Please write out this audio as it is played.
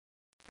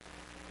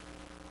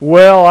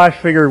Well, I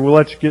figured,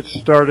 let's get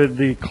started.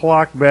 The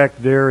clock back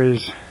there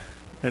is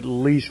at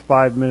least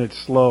 5 minutes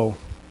slow.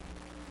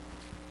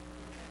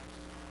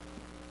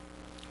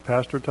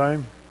 Pastor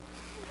time?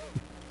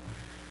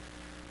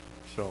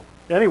 So,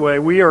 anyway,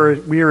 we are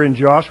in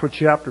Joshua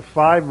chapter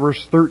 5,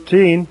 verse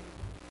 13.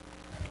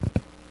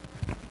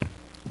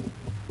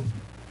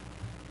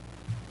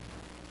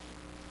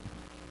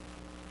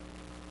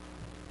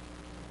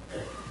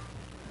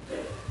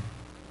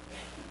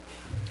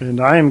 And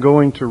I am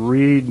going to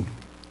read,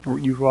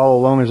 you follow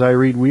along as I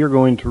read, we are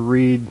going to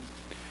read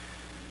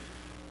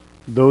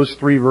those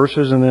 3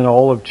 verses and then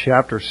all of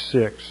chapter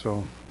 6.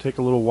 So take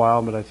a little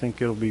while, but I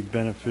think it'll be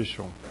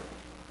beneficial.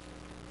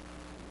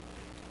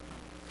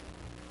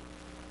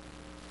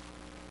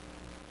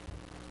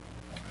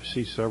 I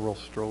see several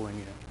strolling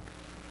in.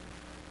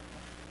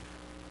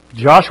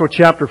 Joshua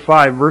chapter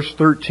 5, verse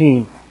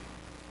 13.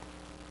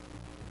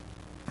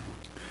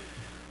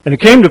 And it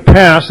came to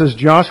pass, as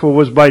Joshua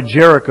was by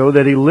Jericho,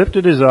 that he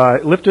lifted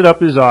up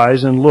his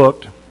eyes and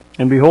looked,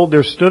 and behold,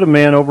 there stood a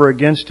man over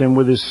against him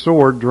with his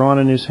sword drawn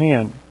in his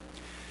hand.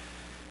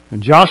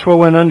 And Joshua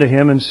went unto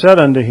him and said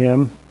unto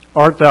him,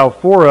 Art thou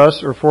for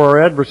us or for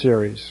our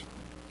adversaries?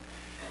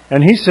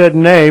 And he said,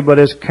 Nay, but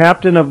as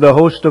captain of the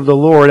host of the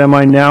Lord am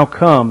I now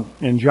come.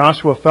 And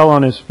Joshua fell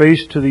on his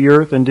face to the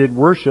earth and did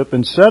worship,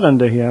 and said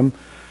unto him,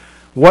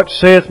 What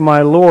saith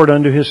my Lord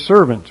unto his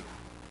servant?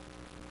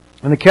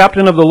 And the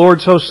captain of the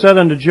Lord's host said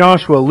unto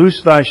Joshua,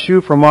 Loose thy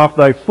shoe from off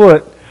thy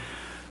foot,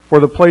 for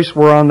the place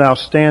whereon thou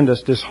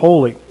standest is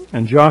holy.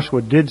 And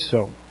Joshua did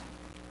so.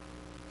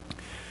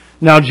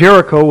 Now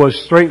Jericho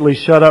was straitly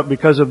shut up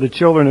because of the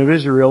children of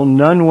Israel.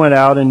 None went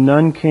out and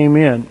none came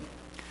in.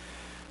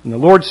 And the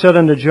Lord said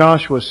unto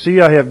Joshua, See,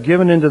 I have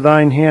given into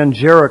thine hand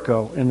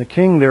Jericho, and the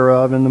king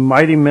thereof, and the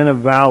mighty men of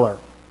valor.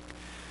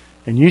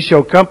 And ye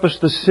shall compass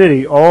the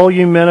city, all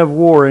ye men of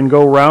war, and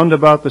go round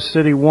about the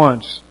city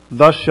once.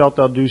 Thus shalt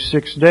thou do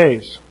 6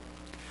 days.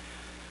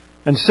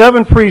 And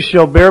 7 priests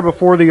shall bear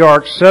before the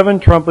ark 7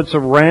 trumpets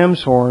of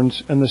ram's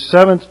horns, and the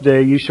 7th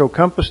day ye shall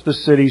compass the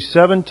city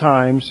 7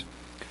 times,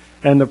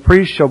 and the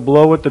priests shall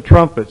blow at the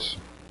trumpets.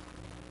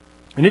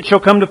 And it shall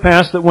come to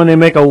pass that when they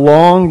make a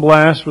long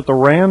blast with the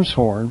ram's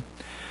horn,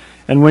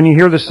 and when you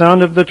hear the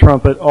sound of the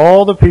trumpet,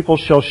 all the people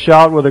shall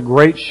shout with a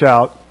great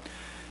shout,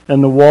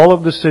 and the wall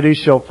of the city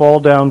shall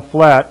fall down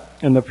flat,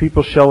 and the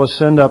people shall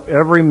ascend up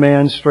every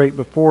man straight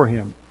before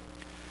him.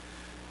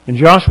 And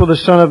Joshua the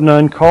son of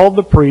Nun called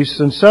the priests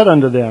and said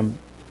unto them,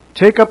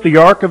 Take up the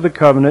ark of the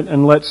covenant,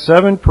 and let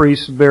 7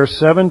 priests bear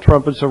 7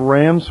 trumpets of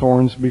ram's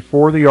horns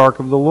before the ark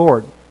of the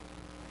Lord.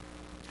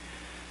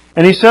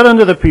 And he said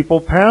unto the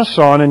people, Pass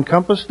on and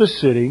compass the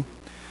city,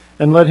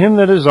 and let him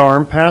that is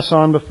armed pass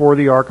on before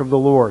the ark of the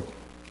Lord.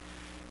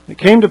 It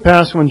came to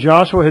pass when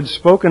Joshua had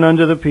spoken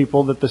unto the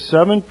people that the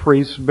 7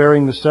 priests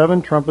bearing the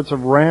 7 trumpets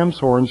of ram's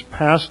horns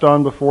passed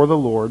on before the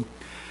Lord,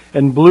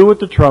 and blew at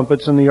the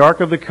trumpets, and the ark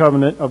of the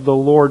covenant of the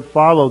Lord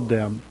followed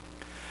them.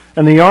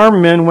 And the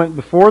armed men went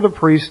before the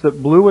priests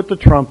that blew at the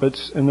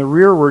trumpets, and the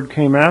rearward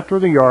came after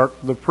the ark,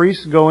 the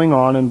priests going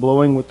on and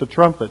blowing with the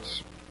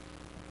trumpets.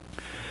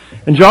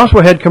 And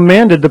Joshua had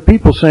commanded the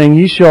people, saying,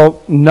 Ye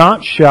shall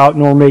not shout,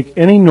 nor make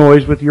any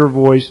noise with your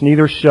voice,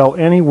 neither shall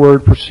any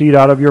word proceed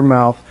out of your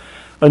mouth,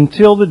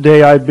 until the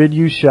day I bid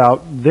you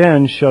shout,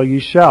 then shall ye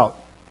shout.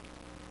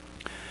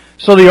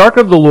 So the ark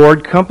of the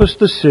Lord compassed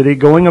the city,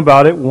 going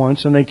about it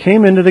once, and they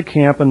came into the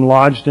camp and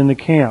lodged in the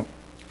camp.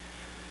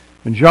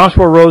 And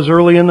Joshua rose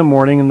early in the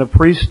morning, and the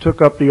priests took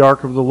up the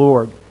ark of the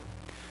Lord.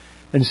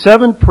 And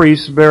 7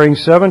 priests bearing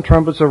 7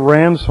 trumpets of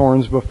ram's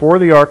horns before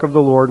the ark of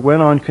the Lord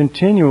went on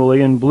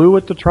continually and blew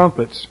at the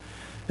trumpets.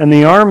 And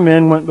the armed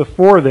men went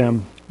before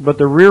them, but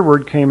the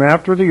rearward came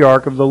after the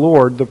ark of the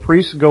Lord, the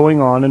priests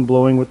going on and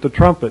blowing with the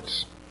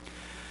trumpets.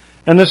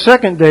 And the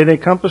 2nd day they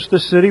compassed the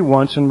city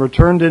once and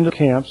returned into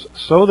camps.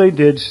 So they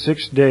did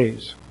 6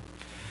 days.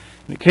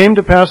 And it came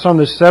to pass on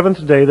the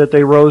 7th day that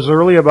they rose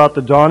early about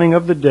the dawning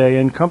of the day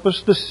and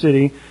compassed the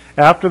city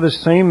after the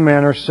same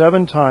manner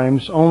 7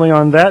 times. Only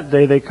on that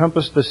day they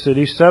compassed the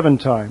city 7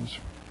 times.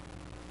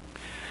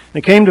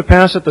 And it came to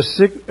pass at the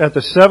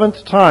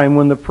 7th time,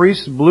 when the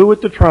priests blew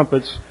at the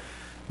trumpets,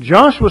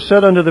 Joshua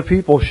said unto the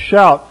people,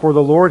 Shout, for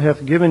the Lord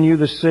hath given you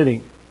the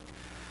city.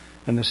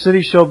 And the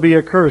city shall be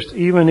accursed,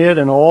 even it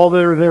and all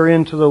that are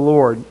therein to the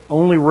Lord.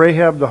 Only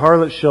Rahab the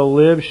harlot shall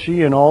live,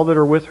 she and all that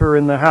are with her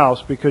in the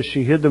house, because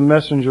she hid the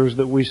messengers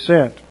that we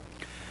sent.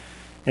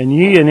 And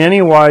ye in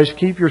any wise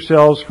keep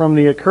yourselves from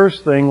the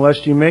accursed thing,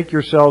 lest ye make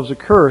yourselves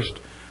accursed,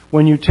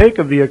 when you take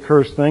of the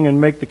accursed thing,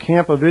 and make the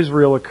camp of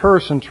Israel a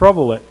curse and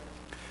trouble it.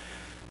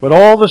 But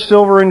all the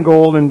silver and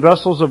gold and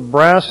vessels of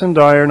brass and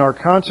iron are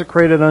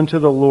consecrated unto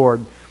the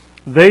Lord.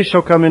 They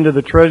shall come into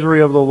the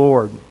treasury of the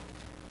Lord.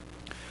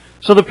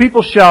 So the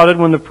people shouted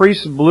when the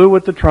priests blew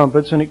with the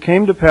trumpets, and it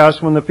came to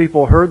pass when the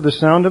people heard the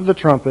sound of the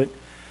trumpet,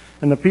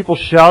 and the people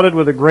shouted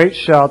with a great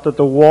shout, that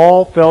the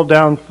wall fell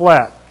down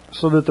flat,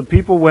 so that the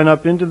people went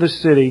up into the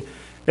city,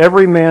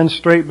 every man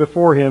straight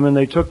before him, and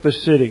they took the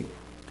city.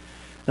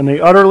 And they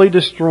utterly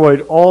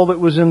destroyed all that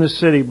was in the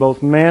city,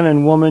 both man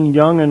and woman,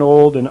 young and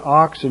old, and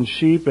ox and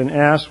sheep and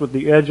ass with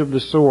the edge of the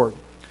sword.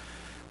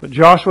 But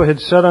Joshua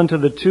had said unto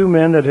the 2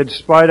 men that had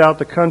spied out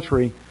the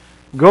country,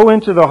 Go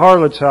into the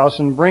harlot's house,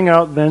 and bring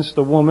out thence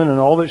the woman and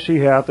all that she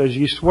hath, as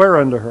ye swear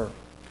unto her.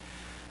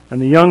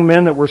 And the young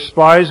men that were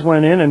spies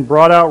went in and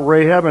brought out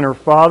Rahab and her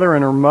father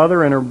and her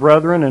mother and her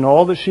brethren and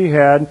all that she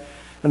had,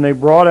 and they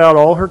brought out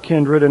all her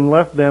kindred and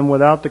left them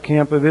without the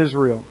camp of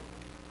Israel.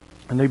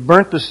 And they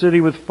burnt the city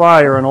with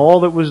fire and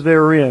all that was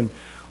therein.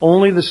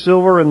 Only the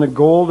silver and the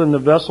gold and the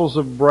vessels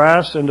of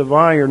brass and of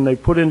iron they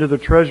put into the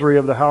treasury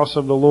of the house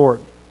of the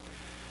Lord.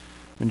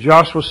 And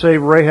Joshua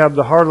saved Rahab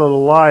the harlot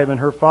alive,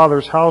 and her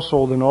father's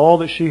household, and all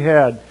that she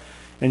had.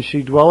 And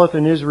she dwelleth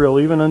in Israel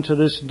even unto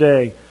this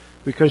day,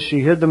 because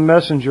she hid the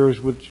messengers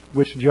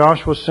which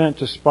Joshua sent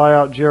to spy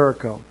out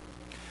Jericho.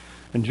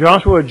 And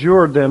Joshua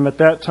adjured them at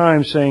that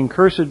time, saying,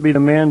 Cursed be the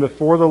man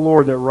before the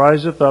Lord that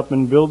riseth up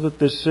and buildeth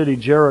this city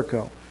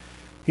Jericho.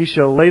 He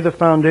shall lay the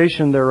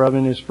foundation thereof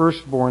in his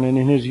firstborn, and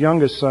in his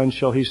youngest son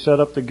shall he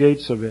set up the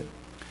gates of it.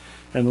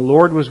 And the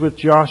Lord was with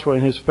Joshua,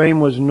 and his fame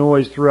was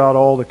noised throughout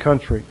all the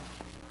country.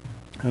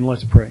 And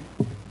let's pray.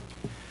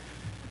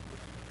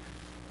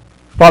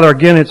 Father,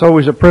 again, it's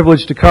always a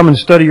privilege to come and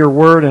study your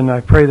word, and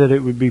I pray that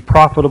it would be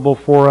profitable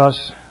for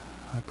us.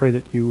 I pray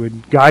that you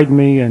would guide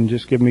me and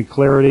just give me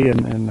clarity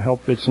and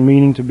help its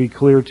meaning to be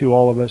clear to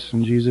all of us.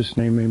 In Jesus'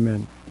 name,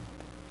 amen.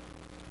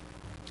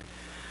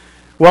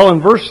 Well,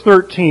 in verse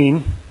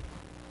 13,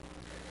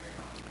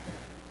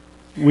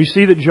 we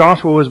see that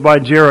Joshua was by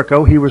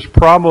Jericho. He was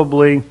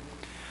probably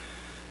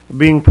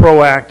being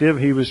proactive.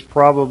 He was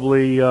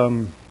probably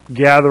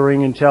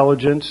gathering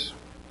intelligence,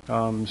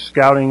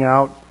 scouting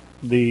out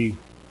the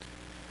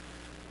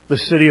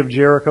city of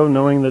Jericho,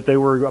 knowing that they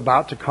were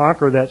about to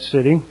conquer that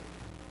city.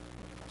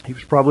 He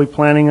was probably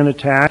planning an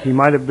attack. He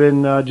might have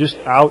been just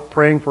out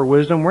praying for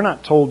wisdom. We're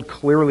not told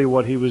clearly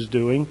what he was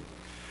doing.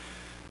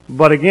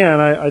 But again,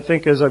 I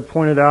think, as I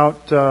pointed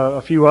out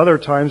a few other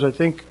times, I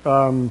think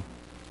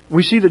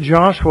we see that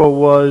Joshua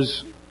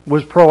was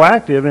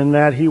proactive in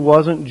that he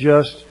wasn't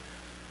just,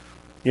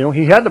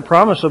 he had the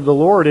promise of the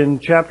Lord in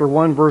chapter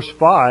 1, verse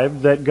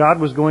 5, that God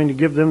was going to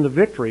give them the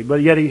victory.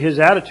 But yet his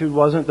attitude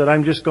wasn't that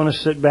I'm just going to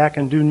sit back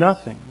and do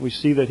nothing. We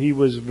see that he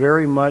was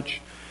very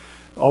much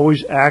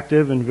always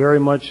active and very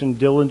much in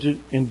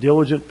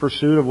diligent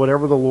pursuit of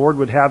whatever the Lord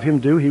would have him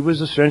do. He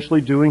was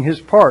essentially doing his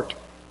part.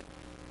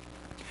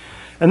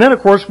 And then,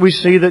 of course, we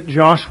see that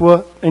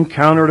Joshua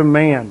encountered a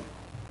man.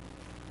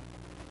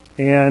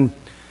 And,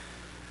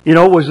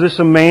 was this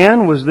a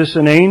man? Was this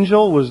an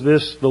angel? Was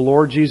this the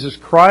Lord Jesus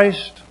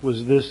Christ?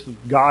 Was this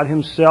God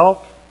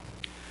himself?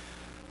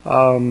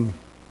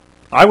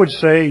 I would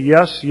say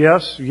yes,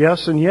 yes,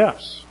 yes, and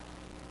yes.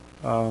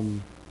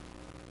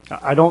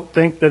 I don't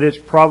think that it's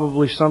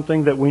probably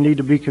something that we need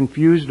to be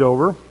confused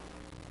over.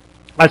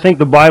 I think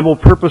the Bible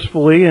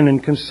purposefully and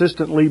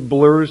inconsistently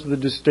blurs the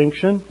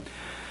distinction.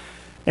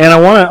 And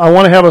I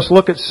want to have us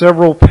look at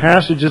several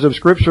passages of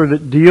Scripture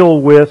that deal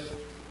with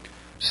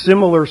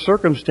similar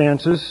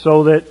circumstances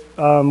so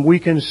that we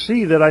can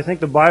see that I think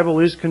the Bible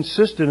is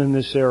consistent in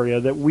this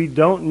area, that we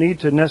don't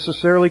need to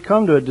necessarily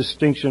come to a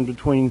distinction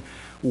between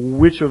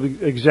which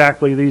of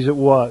exactly these it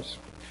was.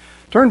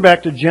 Turn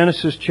back to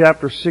Genesis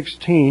chapter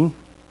 16.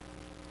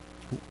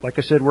 Like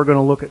I said, we're going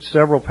to look at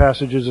several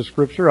passages of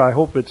Scripture. I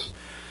hope it's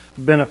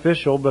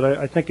beneficial, but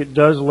I think it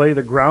does lay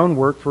the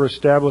groundwork for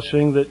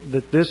establishing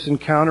that this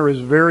encounter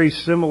is very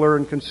similar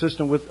and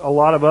consistent with a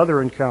lot of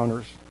other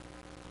encounters.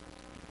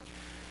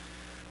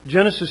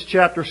 Genesis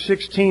chapter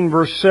 16,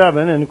 verse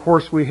 7, and of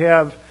course we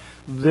have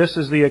this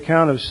as the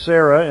account of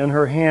Sarah and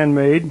her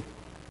handmaid.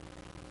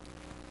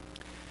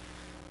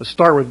 Let's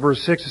start with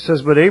verse 6. It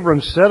says, But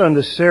Abram said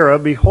unto Sarah,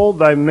 Behold,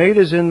 thy maid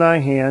is in thy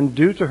hand,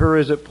 do to her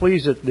as it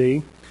pleaseth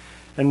thee.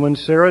 And when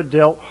Sarah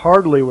dealt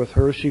hardly with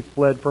her, she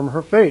fled from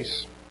her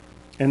face.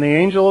 And the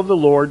angel of the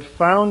Lord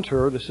found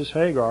her, this is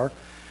Hagar,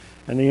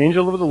 and the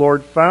angel of the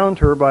Lord found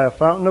her by a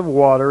fountain of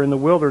water in the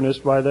wilderness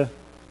by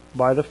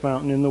the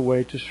fountain in the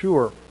way to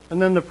Shur.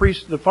 And then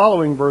the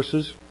following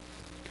verses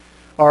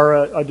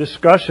are a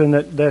discussion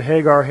that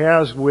Hagar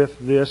has with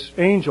this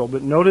angel.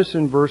 But notice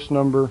in verse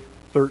number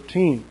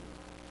 13.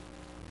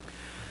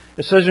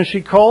 It says, And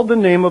she called the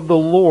name of the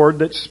Lord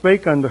that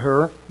spake unto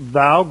her,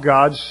 Thou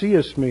God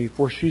seest me.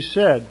 For she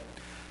said,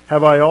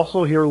 Have I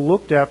also here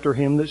looked after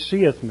him that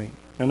seeth me?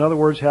 In other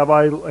words, have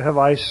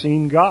I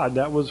seen God?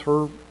 That was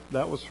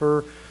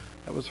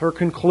her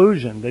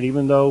conclusion, that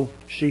even though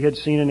she had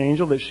seen an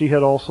angel, that she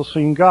had also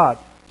seen God.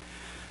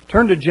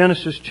 Turn to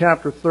Genesis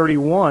chapter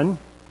 31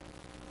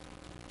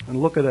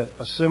 and look at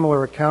a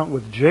similar account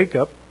with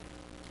Jacob.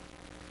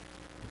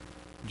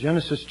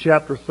 Genesis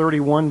chapter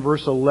 31,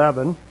 verse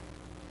 11.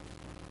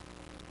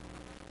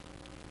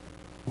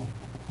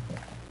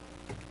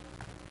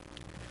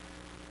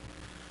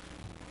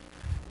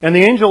 And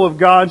the angel of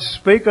God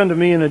spake unto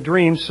me in a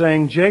dream,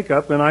 saying,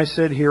 Jacob, and I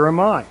said, Here am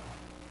I.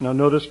 Now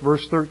notice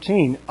verse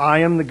 13. I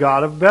am the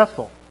God of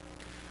Bethel,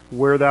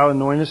 where thou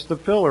anointest the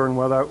pillar, and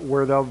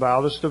where thou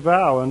vowedest a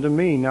vow unto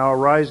me. Now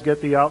arise, get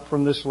thee out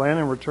from this land,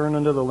 and return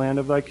unto the land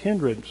of thy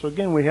kindred. So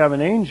again, we have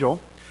an angel,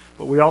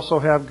 but we also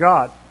have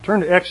God.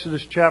 Turn to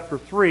Exodus chapter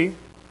 3.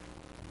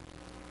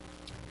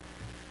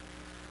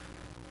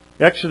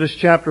 Exodus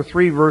chapter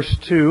 3, verse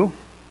 2.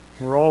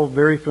 We're all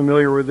very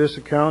familiar with this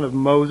account of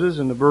Moses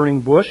and the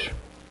burning bush.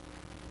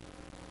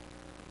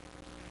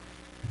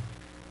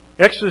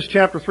 Exodus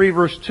chapter 3,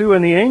 verse 2,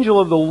 And the angel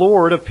of the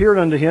Lord appeared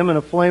unto him in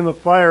a flame of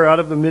fire out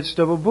of the midst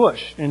of a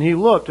bush. And he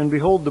looked, and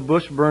behold, the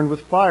bush burned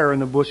with fire,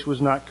 and the bush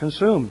was not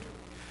consumed.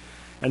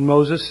 And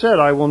Moses said,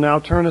 I will now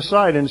turn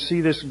aside and see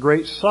this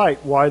great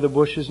sight, why the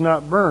bush is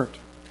not burnt.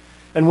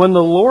 And when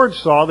the Lord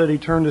saw that he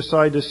turned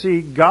aside to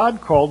see, God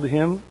called to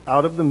him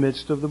out of the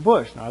midst of the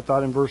bush. Now, I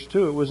thought in verse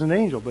 2 it was an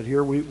angel, but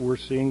here we're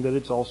seeing that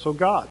it's also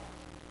God.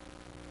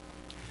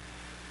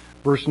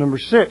 Verse number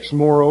 6,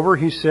 Moreover,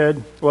 he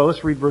said, well,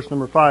 let's read verse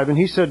number 5. And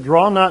he said,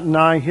 Draw not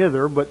nigh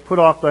hither, but put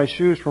off thy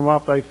shoes from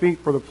off thy feet,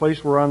 for the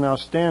place whereon thou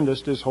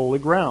standest is holy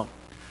ground.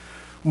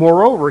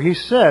 Moreover, he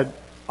said,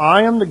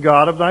 I am the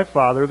God of thy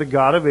father, the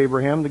God of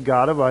Abraham, the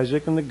God of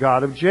Isaac, and the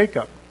God of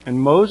Jacob. And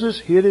Moses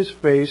hid his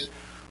face,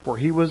 for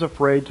he was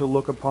afraid to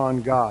look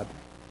upon God.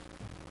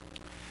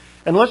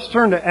 And let's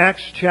turn to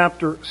Acts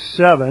chapter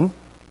 7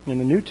 in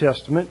the New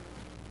Testament.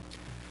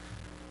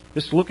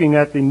 Just looking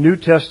at the New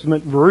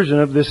Testament version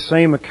of this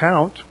same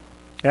account.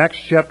 Acts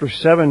chapter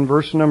 7,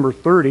 verse number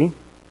 30.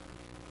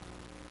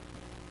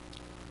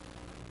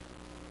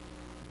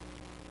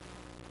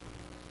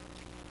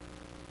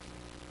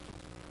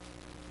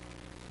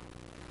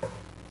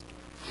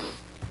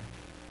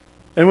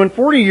 And when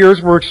 40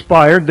 years were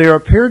expired, there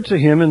appeared to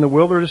him in the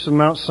wilderness of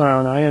Mount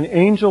Sinai an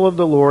angel of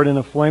the Lord in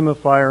a flame of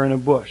fire in a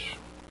bush.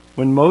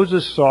 When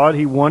Moses saw it,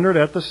 he wondered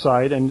at the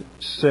sight, and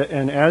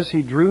as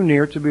he drew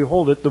near to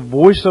behold it, the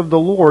voice of the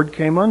Lord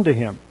came unto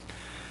him,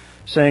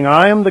 saying,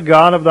 I am the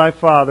God of thy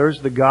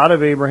fathers, the God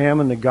of Abraham,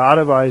 and the God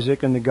of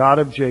Isaac, and the God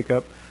of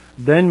Jacob.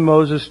 Then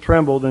Moses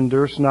trembled and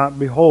durst not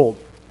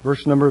behold.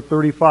 Verse number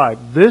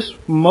 35. This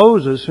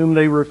Moses whom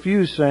they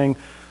refused, saying,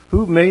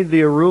 Who made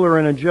thee a ruler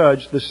and a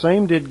judge? The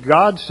same did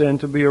God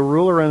send to be a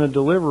ruler and a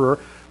deliverer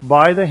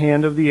by the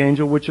hand of the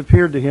angel which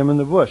appeared to him in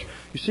the bush.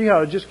 You see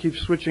how it just keeps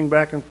switching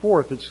back and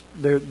forth.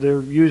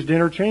 They're used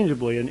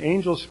interchangeably. An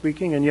angel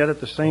speaking, and yet at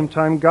the same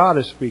time God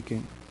is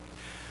speaking.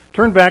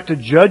 Turn back to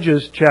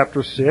Judges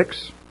chapter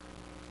 6.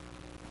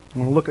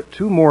 I'm going to look at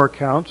two more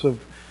accounts of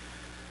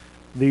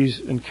these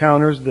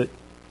encounters that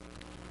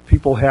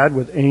people had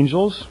with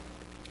angels.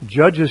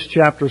 Judges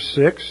chapter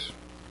 6,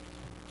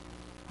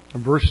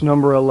 verse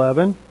number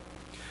 11.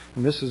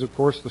 And this is, of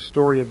course, the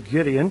story of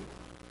Gideon.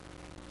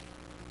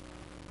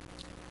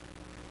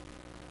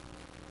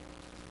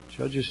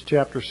 Judges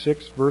chapter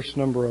 6, verse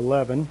number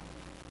 11.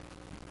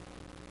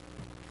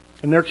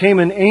 And there came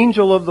an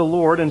angel of the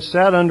Lord and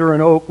sat under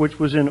an oak which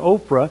was in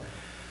Ophrah,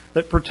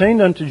 that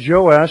pertained unto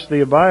Joash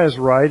the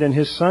Abiezrite, and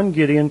his son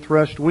Gideon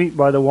threshed wheat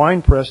by the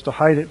winepress to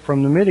hide it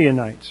from the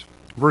Midianites.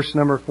 Verse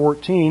number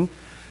 14.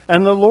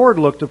 And the Lord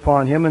looked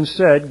upon him and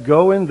said,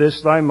 Go in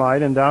this thy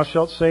might, and thou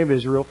shalt save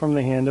Israel from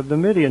the hand of the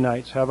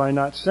Midianites. Have I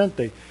not sent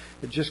thee?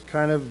 It just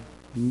kind of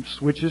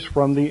switches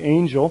from the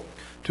angel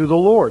to the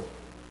Lord.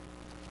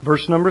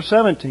 Verse number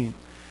 17.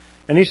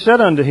 And he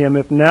said unto him,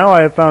 If now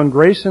I have found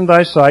grace in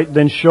thy sight,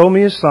 then show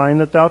me a sign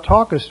that thou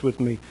talkest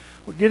with me.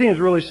 What Gideon is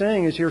really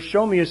saying is here,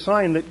 show me a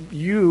sign that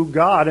you,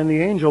 God, and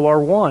the angel are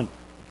one.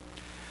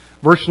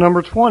 Verse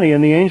number 20,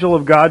 And the angel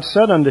of God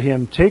said unto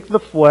him, Take the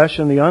flesh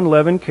and the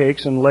unleavened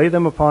cakes, and lay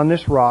them upon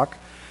this rock,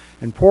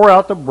 and pour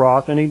out the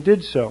broth. And he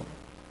did so.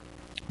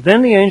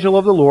 Then the angel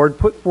of the Lord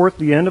put forth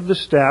the end of the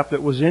staff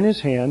that was in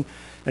his hand,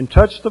 and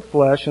touched the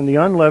flesh and the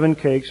unleavened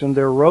cakes, and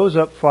there rose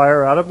up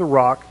fire out of the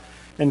rock,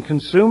 and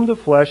consumed the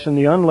flesh and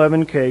the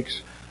unleavened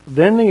cakes.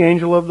 Then the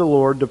angel of the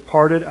Lord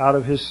departed out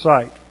of his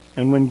sight.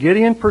 And when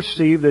Gideon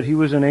perceived that he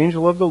was an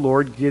angel of the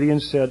Lord, Gideon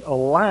said,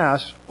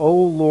 Alas, O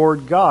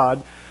Lord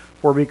God,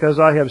 for because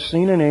I have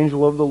seen an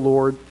angel of the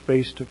Lord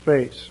face to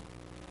face.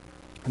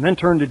 And then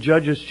turn to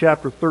Judges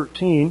chapter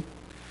 13.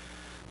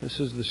 This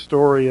is the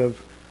story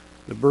of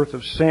the birth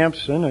of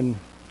Samson and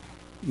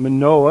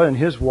Manoah and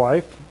his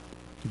wife.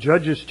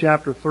 Judges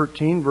chapter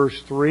 13, verse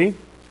 3.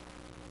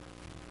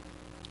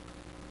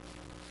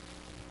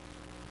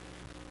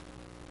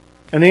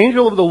 And the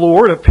angel of the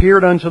Lord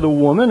appeared unto the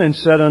woman and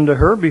said unto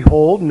her,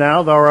 Behold,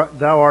 now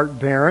thou art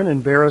barren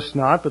and bearest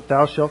not, but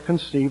thou shalt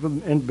conceive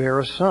and bear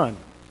a son.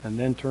 And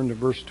then turn to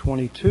verse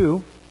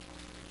 22.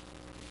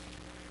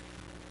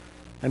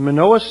 And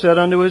Manoah said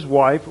unto his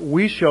wife,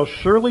 We shall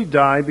surely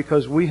die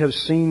because we have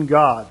seen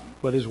God.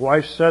 But his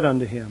wife said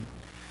unto him,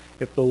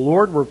 If the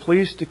Lord were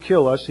pleased to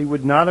kill us, he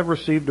would not have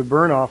received a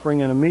burnt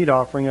offering and a meat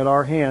offering at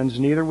our hands,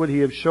 neither would he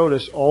have showed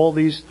us all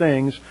these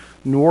things,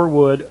 nor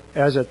would,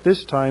 as at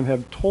this time,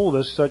 have told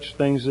us such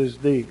things as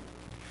thee.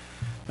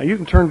 Now you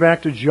can turn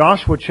back to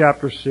Joshua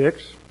chapter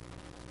 6.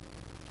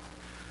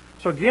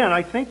 So again,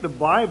 I think the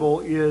Bible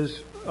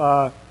is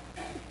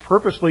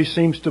purposely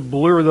seems to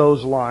blur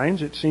those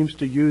lines. It seems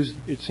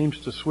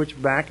to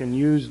switch back and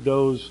use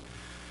those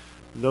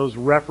those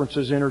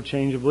references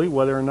interchangeably,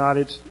 whether or not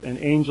it's an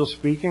angel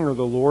speaking or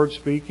the Lord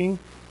speaking.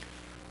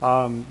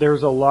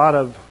 There's a lot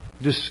of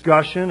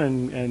discussion,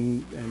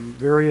 and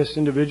various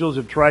individuals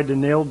have tried to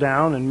nail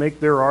down and make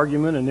their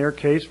argument and their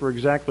case for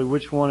exactly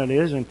which one it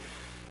is. And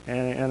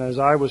as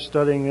I was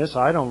studying this,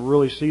 I don't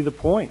really see the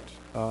point.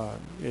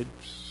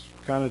 It's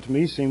kind of, to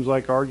me, seems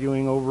like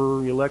arguing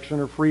over election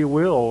or free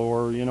will,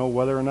 or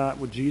whether or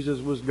not Jesus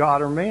was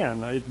God or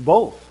man. It's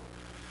both.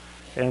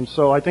 And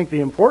so I think the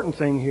important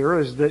thing here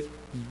is that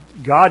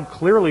God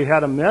clearly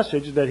had a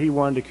message that He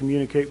wanted to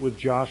communicate with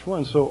Joshua,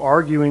 and so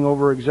arguing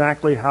over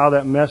exactly how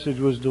that message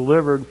was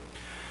delivered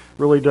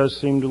really does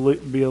seem to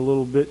be a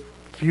little bit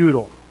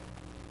futile.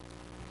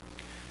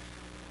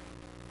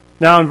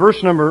 Now in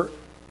verse number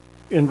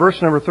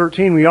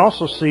 13, we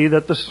also see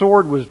that the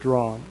sword was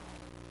drawn.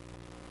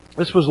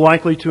 This was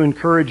likely to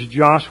encourage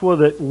Joshua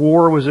that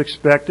war was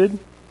expected.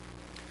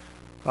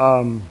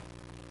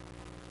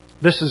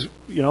 This is,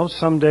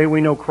 someday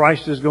we know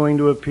Christ is going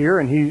to appear,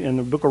 and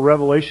the book of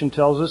Revelation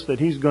tells us that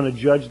He's going to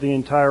judge the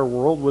entire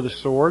world with a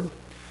sword.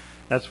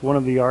 That's one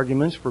of the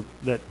arguments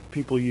that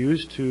people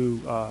use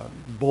to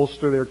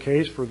bolster their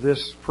case for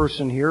this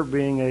person here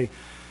being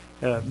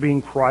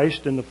being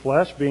Christ in the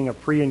flesh, being a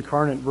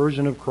pre-incarnate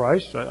version of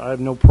Christ. I have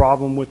no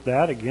problem with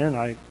that. Again,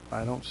 I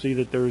don't see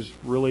that there's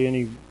really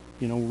any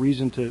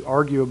reason to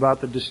argue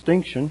about the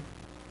distinction.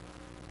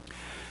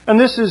 And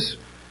this is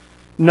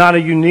not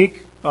a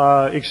unique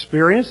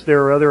experience.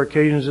 There are other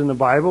occasions in the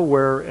Bible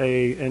where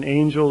an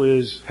angel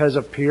has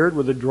appeared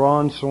with a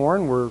drawn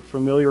sword. We're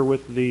familiar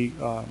with the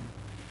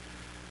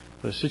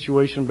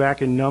situation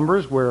back in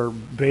Numbers where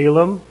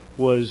Balaam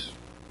was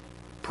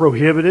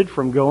prohibited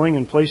from going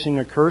and placing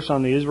a curse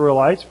on the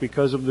Israelites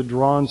because of the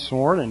drawn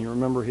sword. And you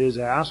remember his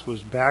ass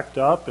was backed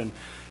up and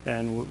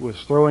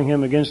was throwing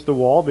him against the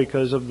wall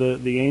because of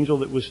the angel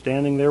that was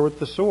standing there with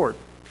the sword.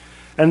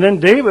 And then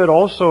David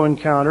also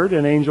encountered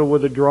an angel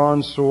with a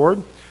drawn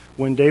sword.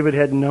 When David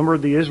had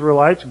numbered the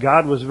Israelites,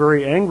 God was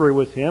very angry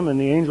with him, and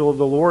the angel of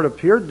the Lord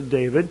appeared to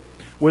David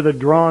with a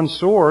drawn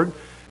sword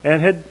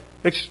and had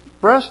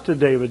expressed to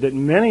David that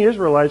many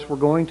Israelites were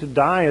going to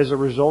die as a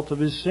result of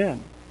his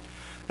sin.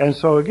 And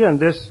so again,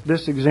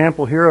 this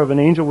example here of an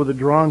angel with a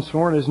drawn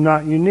sword is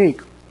not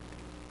unique.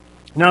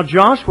 Now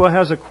Joshua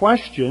has a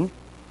question.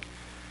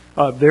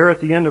 There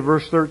at the end of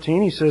verse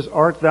 13, he says,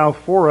 "Art thou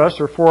for us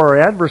or for our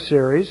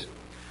adversaries?"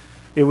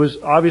 It was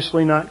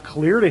obviously not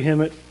clear to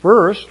him at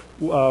first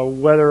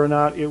whether or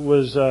not it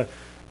was a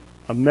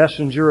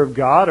messenger of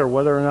God or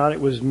whether or not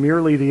it was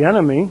merely the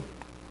enemy.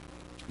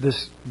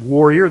 This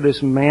warrior,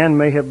 this man,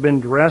 may have been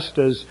dressed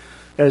as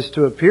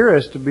to appear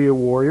as to be a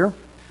warrior.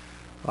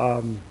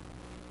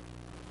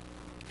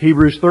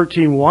 Hebrews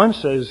 13:1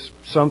 says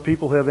some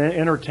people have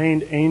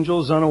entertained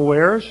angels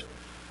unawares.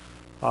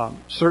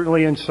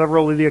 Certainly in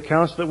several of the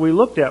accounts that we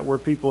looked at where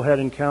people had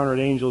encountered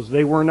angels,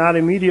 they were not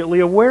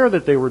immediately aware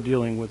that they were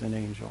dealing with an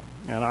angel.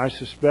 And I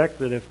suspect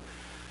that if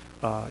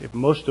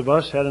most of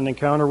us had an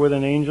encounter with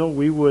an angel,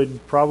 we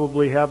would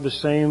probably have the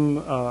same,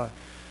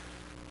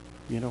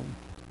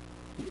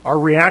 our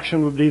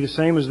reaction would be the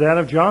same as that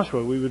of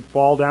Joshua. We would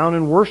fall down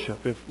and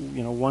worship if,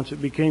 once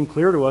it became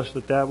clear to us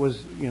that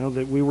was,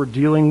 that we were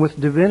dealing with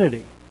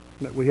divinity,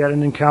 that we had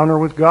an encounter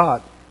with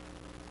God.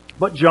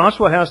 But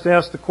Joshua has to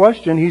ask the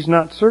question. He's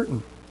not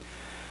certain.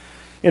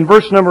 In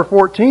verse number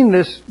 14,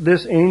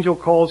 this man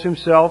calls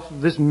himself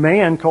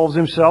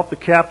the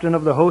captain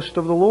of the host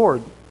of the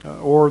Lord,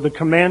 or the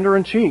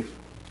commander-in-chief.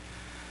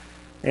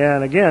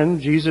 And again,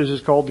 Jesus is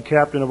called the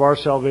captain of our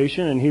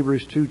salvation in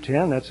Hebrews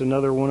 2:10. That's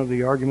another one of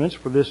the arguments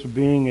for this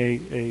being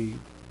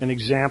an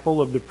example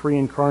of the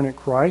pre-incarnate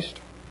Christ.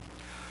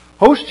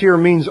 Host here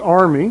means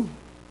army.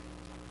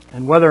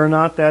 And whether or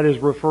not that is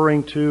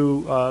referring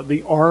to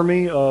the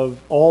army of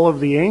all of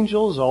the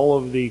angels, all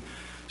of the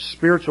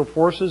spiritual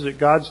forces at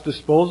God's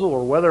disposal,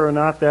 or whether or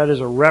not that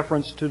is a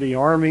reference to the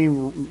army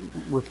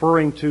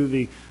referring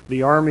to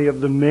the army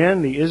of the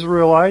men, the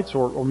Israelites,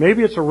 or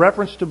maybe it's a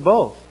reference to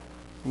both.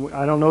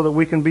 I don't know that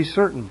we can be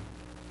certain.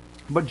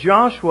 But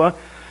Joshua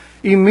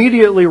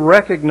immediately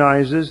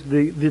recognizes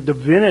the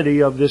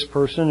divinity of this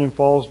person and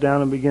falls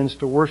down and begins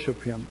to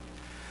worship him.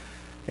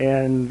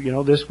 And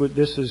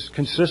this is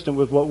consistent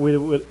with what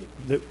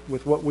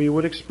we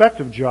would expect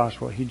of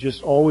Joshua. He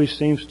just always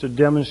seems to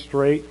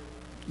demonstrate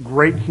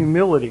great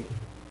humility.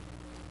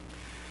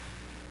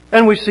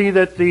 And we see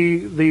that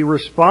the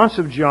response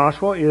of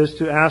Joshua is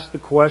to ask the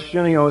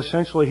question.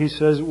 Essentially he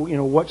says,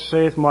 "What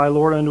saith my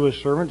Lord unto his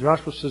servant?"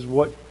 Joshua says,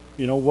 "What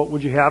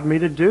would you have me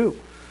to do?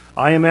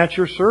 I am at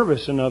your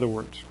service," in other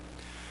words.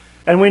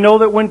 And we know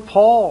that when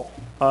Paul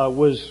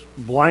was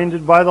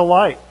blinded by the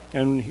light,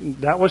 and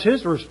that was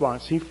his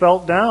response. He fell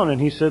down and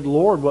he said,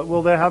 "Lord, what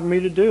will thou have me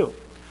to do?"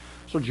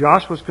 So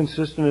Joshua's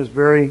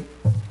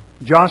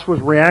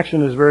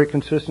reaction is very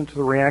consistent to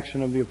the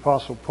reaction of the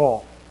Apostle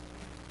Paul.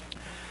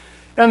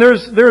 And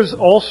there's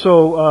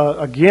also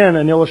again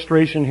an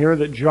illustration here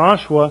that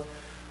Joshua,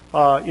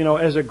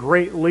 as a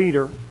great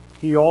leader,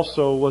 he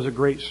also was a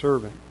great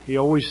servant. He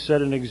always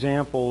set an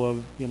example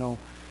of,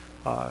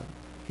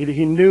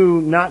 He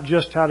knew not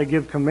just how to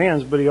give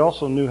commands, but he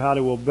also knew how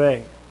to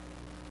obey.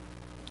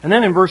 And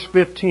then in verse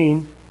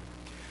 15,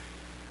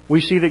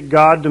 we see that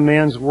God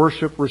demands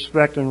worship,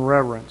 respect, and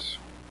reverence.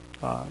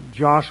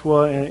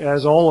 Joshua,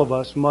 as all of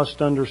us,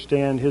 must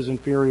understand his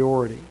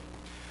inferiority.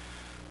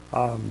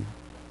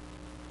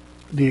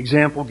 The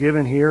example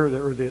given here,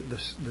 or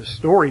the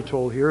story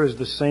told here, is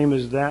the same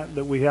as that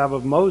we have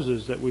of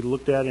Moses that we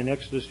looked at in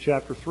Exodus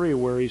chapter 3,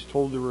 where he's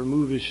told to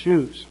remove his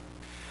shoes.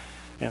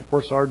 And of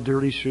course, our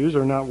dirty shoes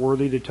are not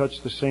worthy to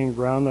touch the same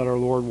ground that our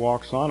Lord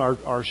walks on.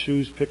 Our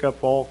shoes pick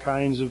up all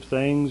kinds of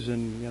things,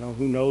 and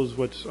who knows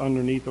what's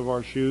underneath of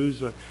our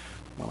shoes.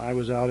 When I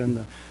was out in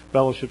the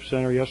fellowship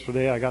center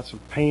yesterday, I got some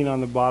paint on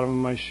the bottom of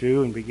my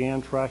shoe and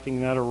began tracking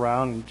that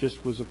around, and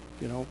just was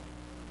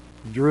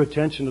drew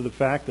attention to the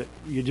fact that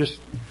you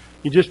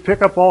just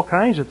pick up all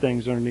kinds of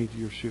things underneath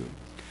your shoe.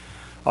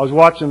 I was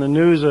watching the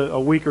news a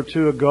week or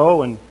two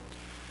ago, and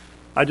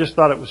I just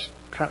thought it was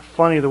kind of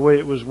funny the way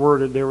it was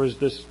worded. There was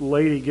this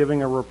lady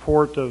giving a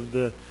report of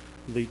the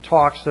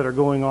talks that are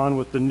going on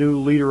with the new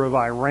leader of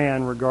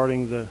Iran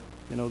regarding the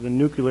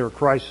nuclear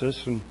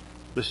crisis and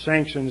the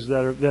sanctions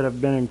that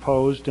have been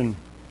imposed. And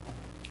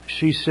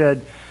she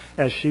said,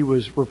 as she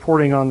was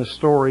reporting on the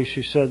story,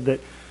 she said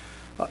that,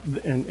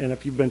 and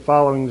if you've been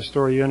following the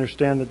story, you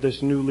understand that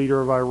this new leader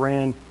of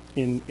Iran,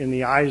 in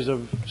the eyes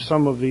of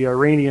some of the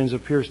Iranians,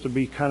 appears to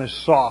be kind of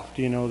soft,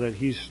 that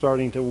he's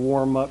starting to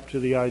warm up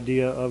to the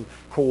idea of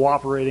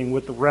cooperating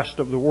with the rest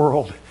of the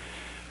world.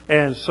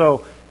 And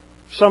so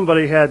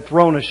somebody had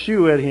thrown a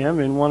shoe at him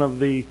in one of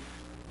the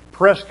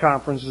press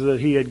conferences that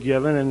he had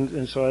given,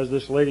 and so as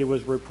this lady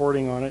was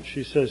reporting on it,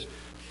 she says,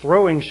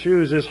 throwing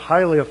shoes is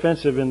highly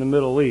offensive in the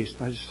Middle East.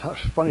 And I just thought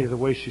it was funny the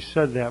way she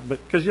said that,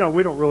 but because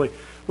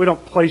we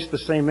don't place the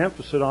same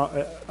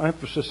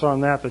emphasis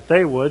on that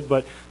they would,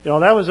 but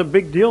that was a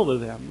big deal to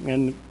them.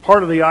 And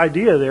part of the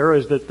idea there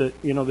is that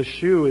the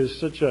shoe is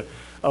such a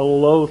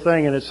low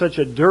thing, and it's such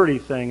a dirty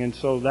thing, and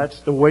so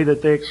that's the way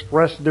that they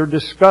express their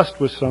disgust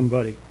with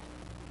somebody.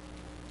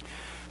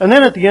 And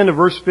then at the end of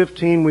verse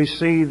 15, we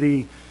see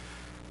the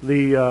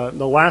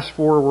last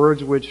four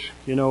words, which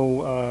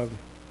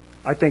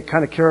I think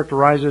kind of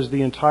characterizes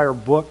the entire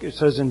book. It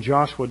says, "And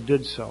Joshua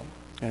did so,"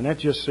 and that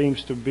just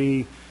seems to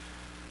be.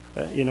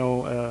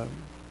 Again,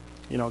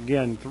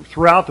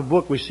 throughout the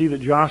book, we see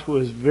that Joshua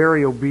is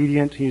very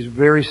obedient. He's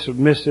very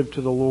submissive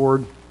to the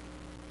Lord.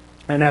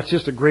 And that's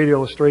just a great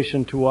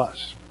illustration to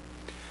us.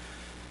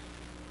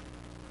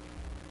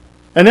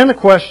 And then the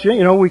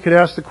question, we could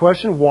ask the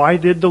question, why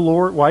did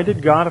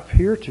God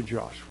appear to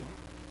Joshua?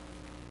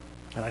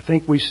 And I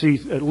think we see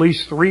at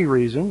least three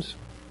reasons.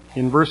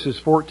 In verses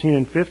 14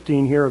 and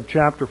 15 here of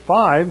chapter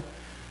 5,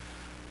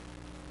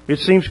 it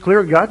seems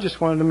clear God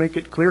just wanted to make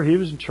it clear He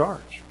was in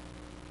charge.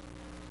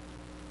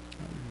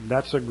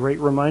 That's a great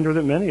reminder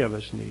that many of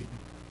us need.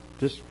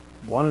 Just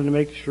wanted to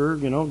make sure,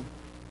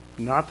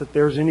 not that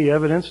there's any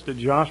evidence that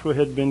Joshua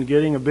had been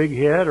getting a big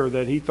head or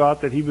that he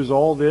thought that he was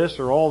all this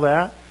or all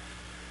that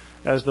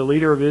as the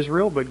leader of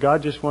Israel, but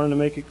God just wanted to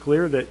make it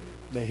clear that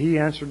he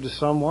answered to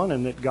someone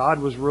and that God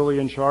was really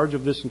in charge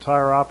of this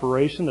entire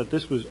operation, that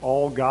this was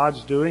all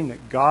God's doing,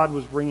 that God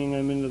was bringing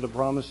them into the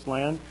promised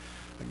land.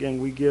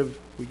 Again, we give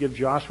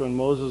Joshua and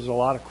Moses a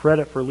lot of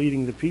credit for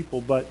leading the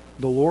people, but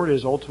the Lord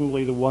is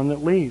ultimately the one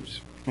that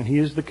leads. And He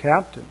is the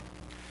captain.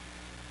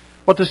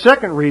 But the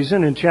second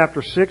reason in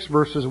chapter 6,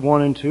 verses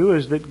 1 and 2,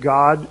 is that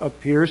God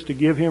appears to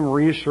give him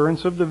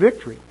reassurance of the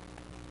victory.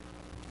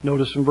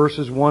 Notice in verse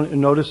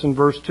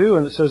 2,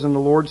 and it says, "And the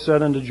Lord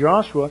said unto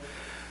Joshua,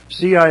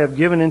 See, I have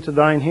given into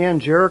thine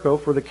hand Jericho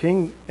for the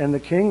king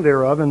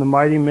thereof, and the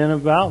mighty men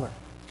of valor."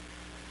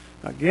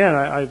 Again,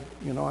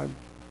 I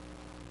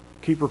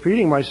keep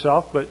repeating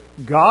myself, but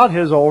God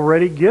has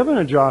already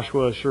given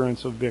Joshua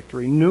assurance of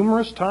victory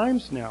numerous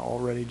times now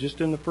already,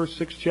 just in the first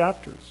 6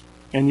 chapters.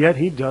 And yet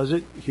He does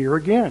it here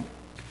again.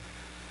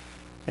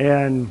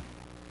 And,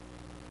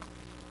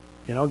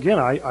 again,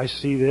 I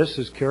see this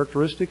as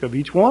characteristic of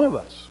each one of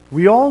us.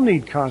 We all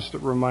need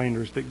constant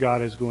reminders that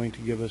God is going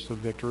to give us the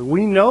victory.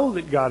 We know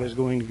that God is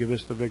going to give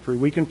us the victory.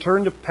 We can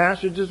turn to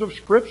passages of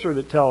Scripture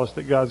that tell us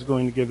that God's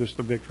going to give us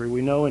the victory.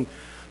 We know in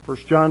 1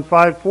 John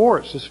 5:4,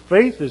 it says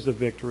faith is the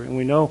victory. And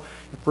we know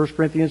in 1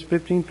 Corinthians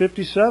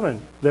 15:57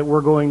 that we're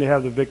going to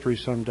have the victory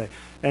someday.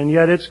 And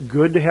yet it's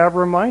good to have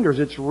reminders.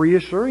 It's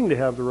reassuring to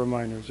have the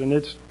reminders. And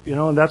it's,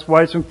 and that's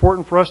why it's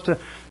important for us to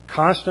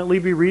constantly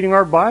be reading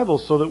our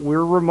Bibles so that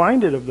we're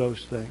reminded of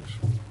those things.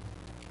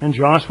 And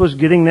Joshua's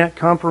getting that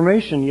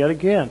confirmation yet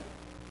again.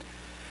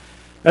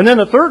 And then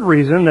the third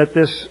reason that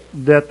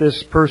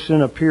this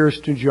person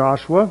appears to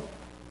Joshua,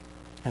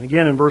 and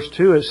again in verse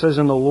 2 it says,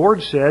 "And the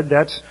Lord said,"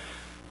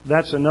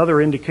 that's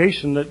another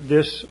indication that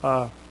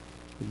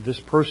this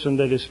person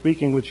that is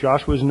speaking with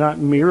Joshua is not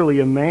merely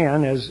a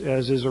man, as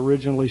is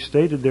originally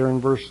stated there in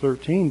verse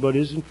 13, but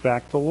is in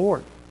fact the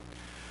Lord.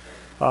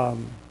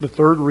 The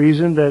third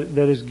reason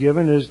that is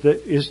given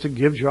is to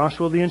give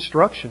Joshua the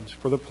instructions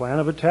for the plan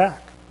of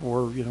attack,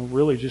 or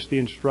really just the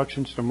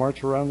instructions to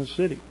march around the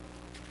city.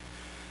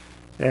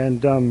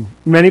 And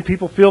many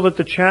people feel that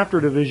the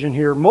chapter division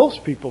here,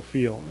 most people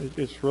feel,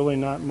 it's really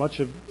not much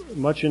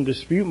in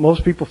dispute.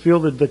 Most people feel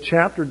that the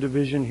chapter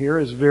division here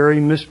is very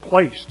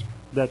misplaced.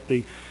 That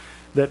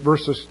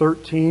verses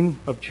 13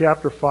 of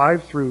chapter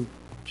 5 through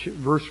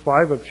verse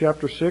 5 of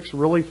chapter 6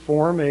 really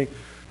form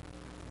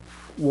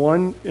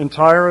one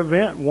entire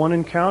event, one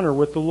encounter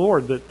with the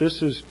Lord. That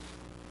this is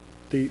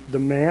the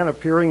man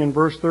appearing in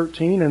verse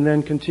 13 and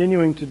then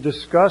continuing to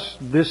discuss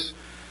this,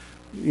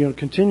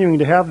 continuing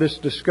to have this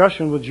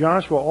discussion with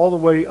Joshua all the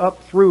way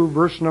up through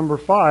verse number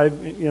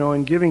 5,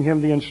 and giving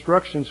him the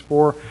instructions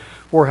for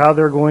how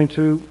they're going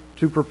to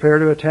prepare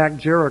to attack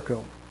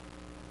Jericho.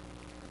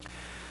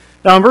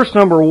 Now in verse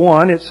number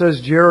 1, it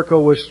says Jericho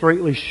was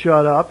straitly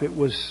shut up. It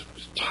was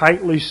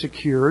tightly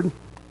secured.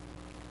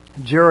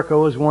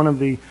 Jericho is one of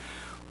the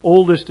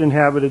oldest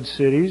inhabited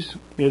cities.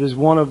 It was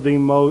one of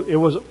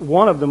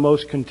the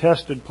most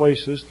contested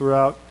places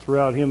throughout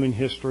human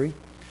history.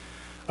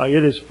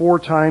 It is 4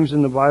 times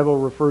in the Bible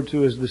referred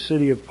to as the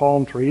city of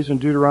palm trees. In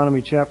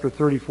Deuteronomy chapter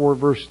 34,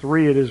 verse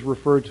 3, it is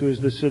referred to as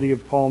the city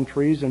of palm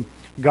trees. And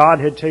God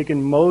had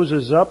taken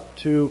Moses up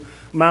to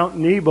Mount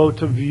Nebo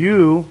to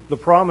view the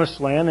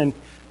Promised Land and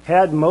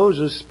had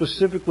Moses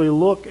specifically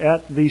look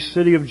at the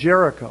city of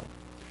Jericho.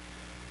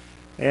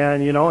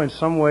 And, in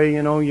some way,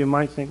 you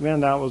might think, man,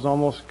 that was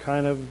almost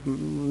kind of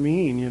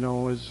mean, it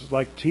was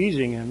like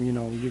teasing him,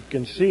 you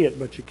can see it,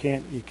 but you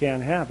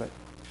can't have it.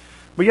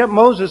 But yet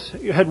Moses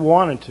had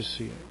wanted to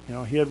see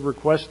it, he had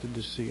requested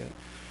to see it.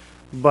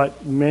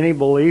 But many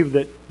believe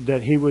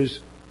that he was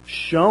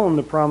shown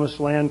the Promised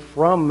Land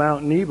from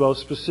Mount Nebo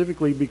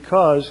specifically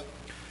because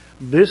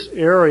this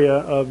area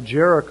of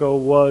Jericho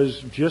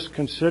was just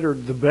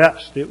considered the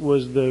best. It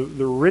was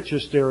the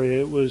richest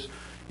area. It was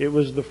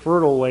the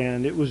fertile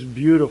land. It was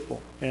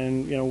beautiful,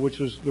 and which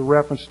was the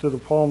reference to the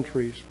palm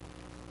trees.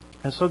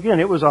 And so again,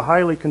 it was a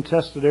highly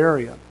contested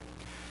area.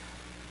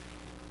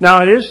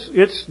 Now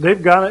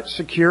they've got it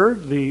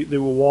secured. The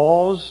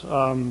walls,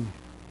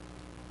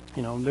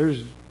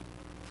 there's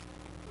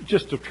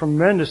just a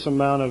tremendous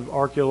amount of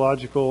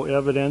archaeological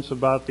evidence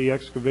about the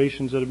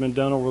excavations that have been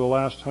done over the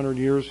last 100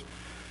 years.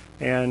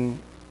 And,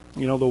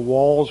 the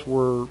walls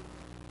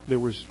there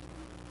was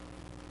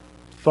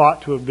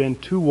thought to have been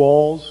 2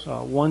 walls,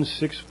 one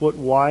 6 foot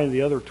wide,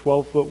 the other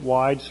 12 foot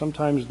wide.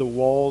 Sometimes the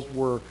walls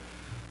were,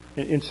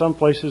 in some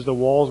places the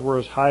walls were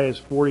as high as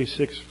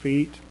 46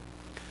 feet.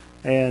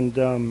 And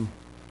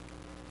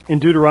in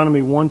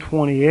Deuteronomy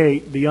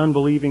 1:28, the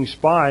unbelieving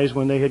spies,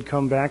 when they had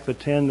come back, the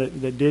 10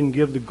 that didn't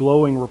give the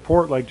glowing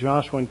report like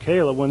Joshua and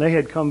Caleb, when they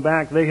had come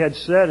back, they had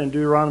said in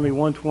Deuteronomy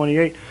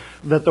 1:28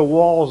 that the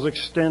walls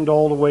extend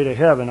all the way to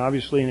heaven.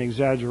 Obviously an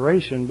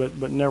exaggeration,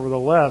 but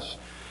nevertheless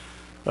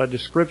a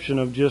description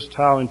of just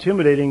how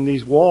intimidating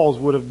these walls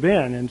would have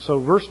been. And so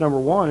verse number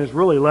 1 is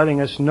really letting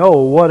us know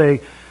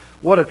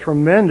what a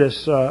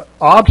tremendous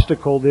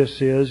obstacle this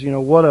is.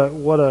 What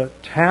a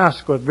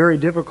task, a very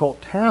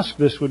difficult task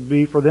this would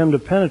be for them to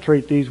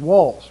penetrate these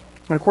walls.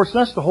 And of course,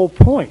 that's the whole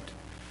point.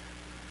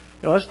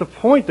 That's the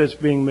point that's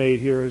being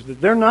made here, is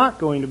that they're not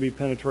going to be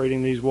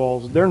penetrating these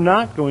walls. They're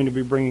not going to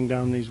be bringing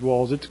down these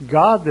walls. It's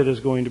God that is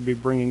going to be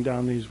bringing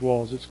down these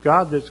walls. It's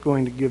God that's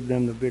going to give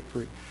them the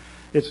victory.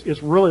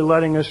 It's really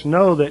letting us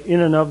know that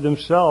in and of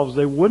themselves,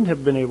 they wouldn't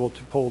have been able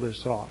to pull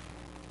this off.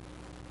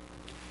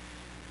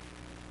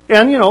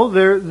 And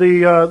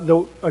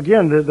the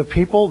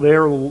people,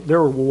 they're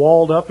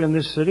walled up in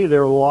this city.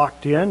 They're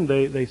locked in.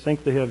 They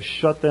think they have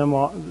shut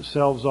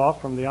themselves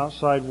off from the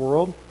outside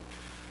world.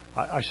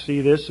 I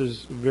see this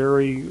as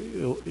very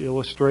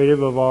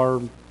illustrative of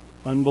our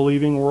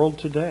unbelieving world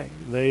today.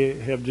 They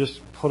have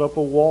just put up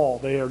a wall.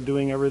 They are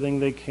doing everything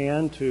they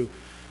can to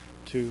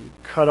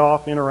cut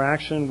off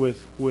interaction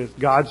with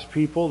God's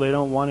people. They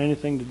don't want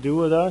anything to do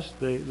with us.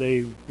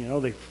 They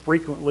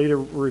frequently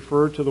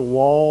refer to the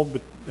wall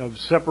of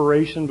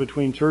separation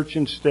between church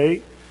and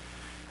state.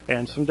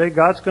 And someday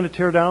God's going to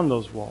tear down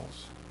those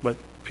walls. But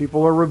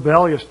people are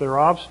rebellious, they're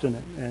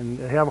obstinate, and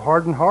they have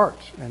hardened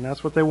hearts. And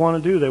that's what they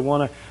want to do. They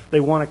want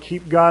to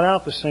keep God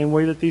out the same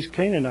way that these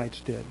Canaanites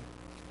did.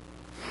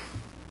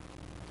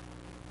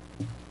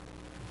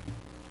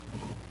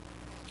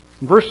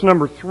 Verse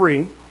number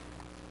 3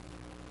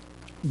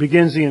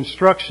 begins the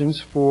instructions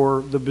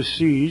for the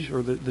besiege,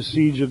 or the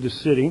siege of the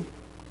city.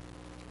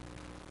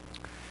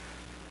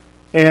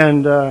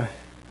 And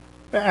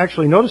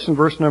actually, notice in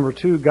verse number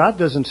 2, God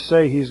doesn't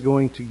say He's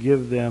going to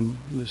give them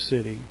the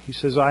city. He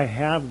says, I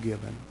have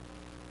given.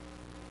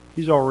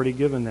 He's already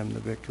given them the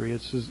victory.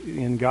 It's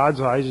in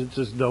God's eyes, it's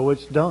as though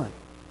it's done.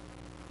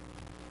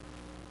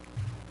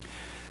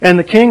 And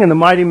the king and the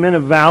mighty men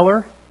of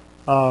valor,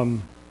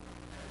 again,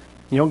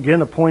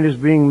 the point is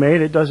being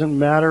made. It doesn't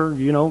matter,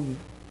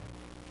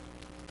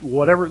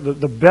 whatever,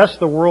 the best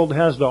the world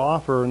has to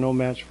offer are no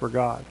match for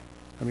God.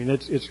 I mean,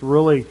 it's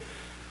really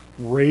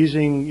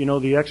raising,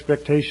 the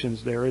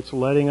expectations there. It's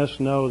letting us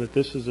know that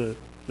this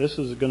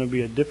is going to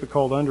be a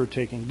difficult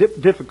undertaking.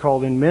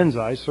 Difficult in men's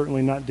eyes,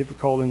 certainly not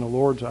difficult in the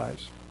Lord's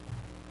eyes.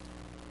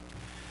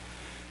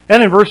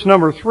 And in verse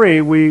number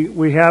 3,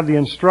 we have the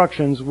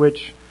instructions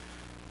which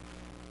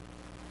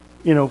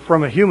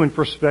from a human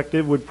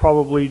perspective, would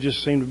probably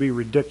just seem to be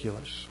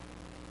ridiculous.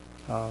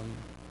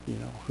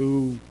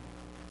 Who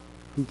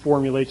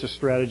formulates a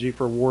strategy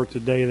for war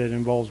today that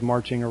involves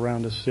marching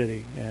around a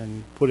city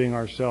and putting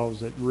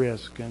ourselves at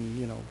risk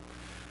and,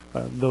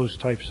 those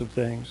types of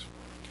things.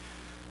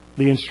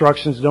 The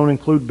instructions don't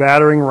include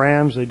battering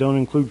rams. They don't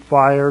include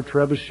fire,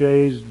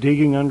 trebuchets,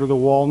 digging under the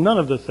wall. None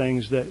of the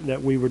things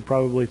that we would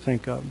probably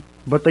think of.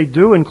 But they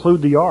do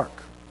include the ark,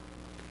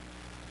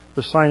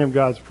 the sign of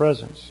God's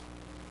presence.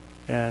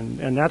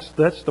 And that's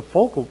the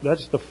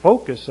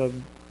focus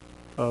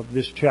of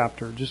this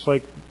chapter. Just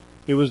like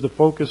it was the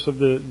focus of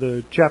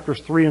the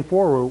chapters 3 and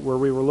 4 where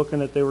we were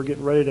looking at they were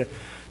getting ready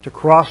to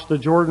cross the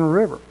Jordan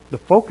River. The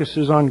focus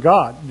is on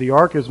God. The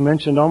ark is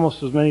mentioned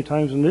almost as many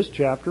times in this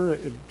chapter,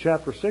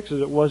 chapter 6,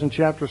 as it was in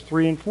chapters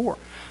 3 and 4.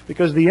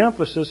 Because the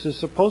emphasis is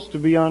supposed to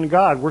be on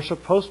God. We're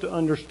supposed to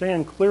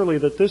understand clearly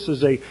that this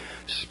is a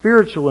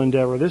spiritual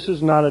endeavor. This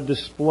is not a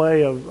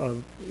display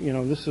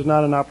this is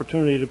not an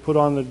opportunity to put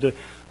on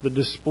the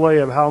display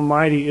of how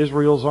mighty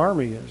Israel's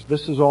army is.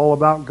 This is all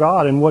about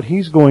God and what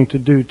He's going to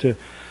do to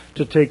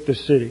take the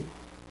city.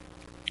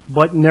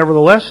 But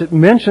nevertheless, it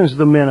mentions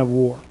the men of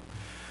war.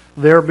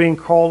 They're being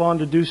called on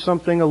to do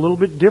something a little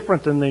bit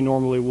different than they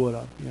normally would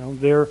have.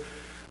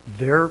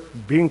 They're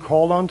being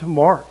called on to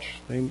march.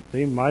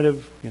 They might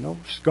have,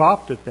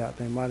 scoffed at that.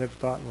 They might have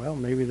thought, well,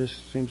 maybe this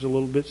seems a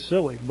little bit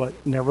silly.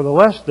 But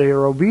nevertheless, they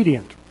are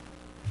obedient.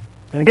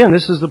 And again,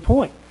 this is the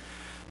point.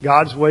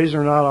 God's ways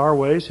are not our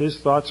ways. His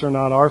thoughts are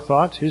not our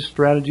thoughts. His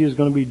strategy is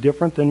going to be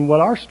different than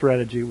what our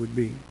strategy would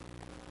be.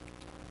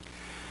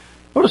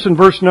 Notice in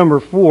verse number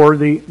 4,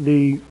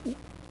 the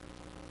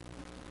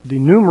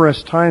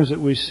numerous times that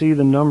we see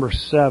the number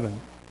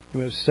 7.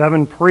 We have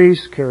 7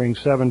 priests carrying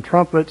 7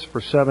 trumpets for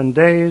 7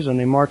 days, and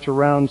they march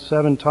around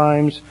 7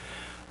 times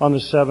on the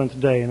 7th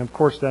day. And of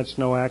course, that's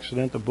no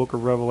accident. The book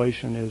of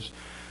Revelation is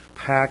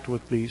packed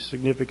with the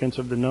significance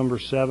of the number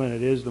 7.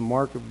 It is the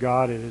mark of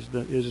God. It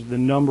is the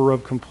number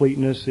of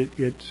completeness.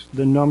 It's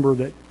the number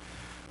that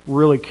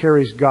really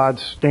carries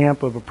God's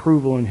stamp of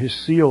approval and His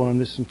seal on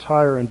this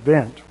entire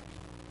event.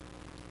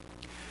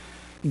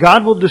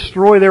 God will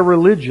destroy their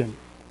religion.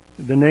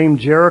 The name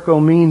Jericho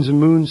means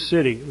Moon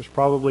City. It was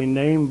probably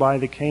named by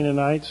the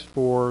Canaanites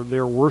for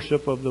their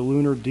worship of the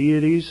lunar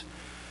deities.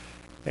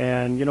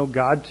 And,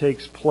 God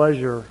takes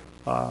pleasure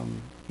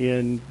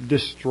in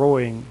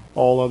destroying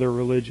all other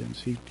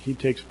religions. He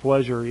takes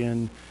pleasure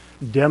in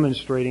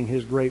demonstrating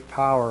His great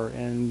power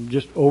and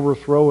just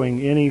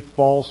overthrowing any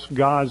false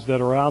gods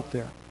that are out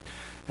there.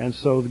 And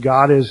so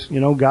God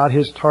got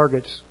His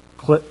targets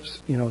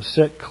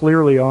set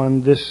clearly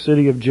on this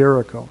city of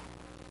Jericho.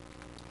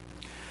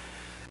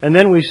 And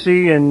then we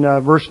see in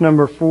verse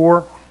number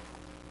 4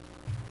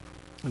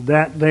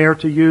 that they are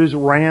to use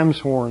ram's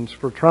horns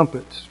for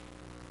trumpets.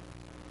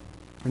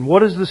 And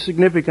what is the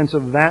significance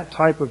of that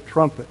type of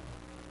trumpet?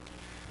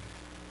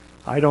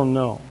 I don't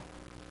know.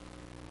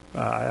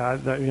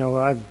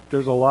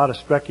 There's a lot of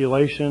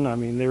speculation. I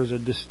mean, there's a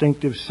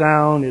distinctive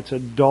sound. It's a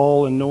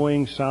dull,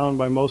 annoying sound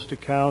by most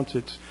accounts.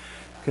 It's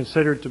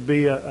considered to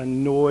be a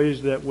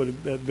noise that would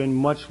have been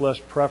much less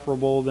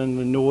preferable than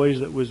the noise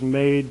that was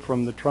made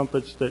from the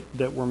trumpets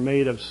that were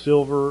made of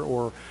silver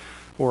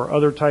or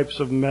other types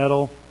of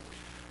metal.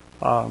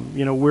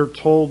 We're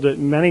told that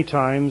many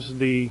times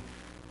the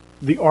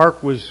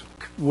ark was,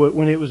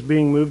 when it was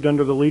being moved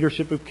under the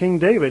leadership of King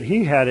David,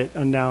 he had it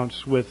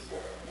announced with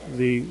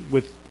the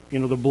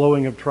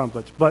blowing of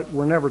trumpets. But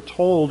we're never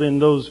told in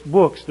those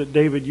books that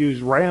David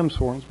used ram's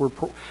horns.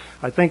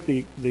 I think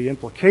the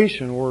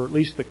implication, or at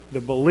least the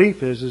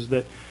belief is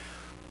that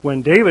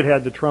when David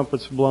had the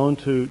trumpets blown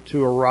to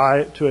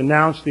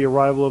announce the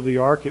arrival of the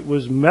ark, it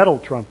was metal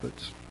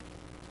trumpets.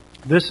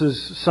 This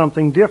is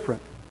something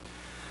different.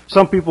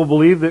 Some people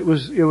believe that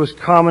it was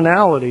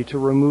commonality to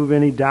remove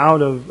any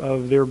doubt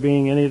of there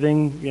being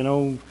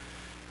anything,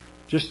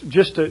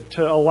 just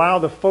to allow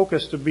the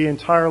focus to be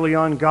entirely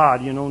on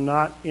God,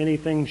 not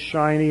anything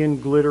shiny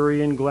and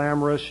glittery and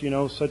glamorous,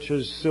 such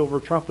as silver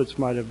trumpets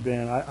might have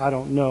been. I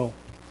don't know.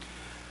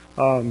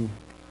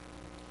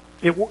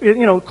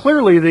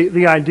 Clearly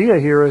the idea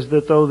here is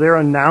that though they're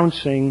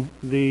announcing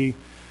the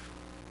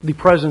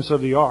presence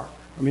of the ark.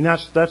 I mean,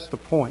 that's the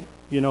point.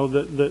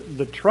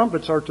 The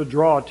trumpets are to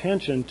draw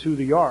attention to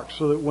the ark,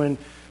 so that when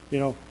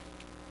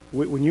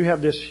you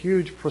have this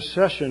huge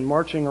procession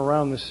marching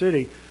around the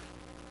city,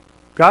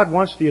 God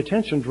wants the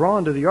attention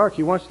drawn to the ark.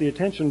 He wants the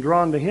attention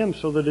drawn to Him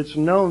so that it's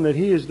known that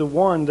He is the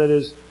one that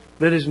is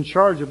in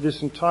charge of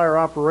this entire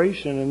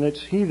operation, and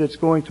it's He that's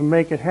going to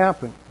make it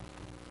happen.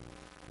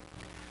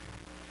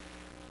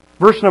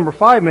 Verse number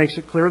 5 makes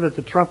it clear that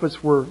the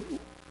trumpets were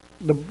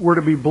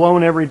to be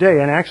blown every day.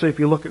 And actually, if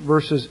you look at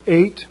verses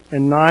 8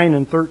 and 9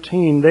 and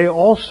 13, they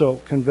also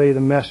convey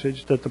the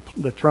message that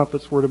the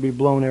trumpets were to be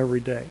blown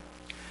every day.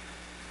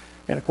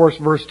 And of course,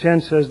 verse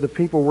 10 says the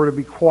people were to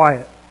be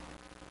quiet.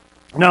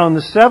 Now, on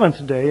the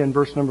 7th day, in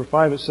verse number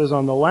 5, it says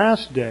on the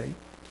last day,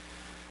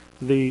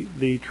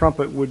 the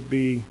trumpet would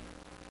be,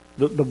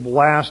 the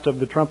blast of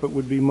the trumpet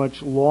would be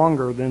much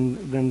longer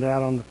than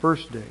that on the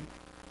first day.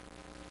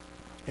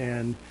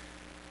 And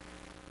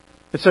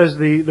it says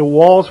the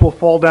walls will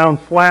fall down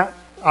flat.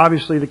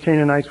 Obviously, the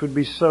Canaanites would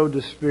be so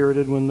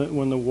dispirited when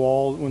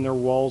their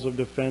walls of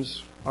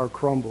defense are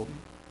crumbled.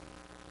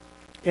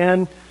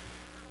 And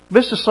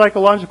this is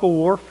psychological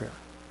warfare,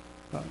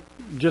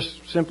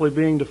 just simply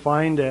being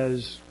defined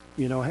as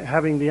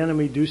having the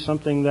enemy do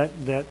something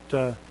that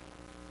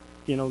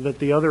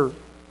the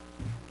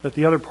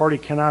other party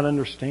cannot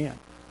understand.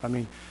 I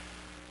mean,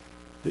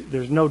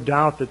 there's no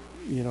doubt that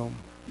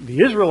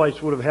the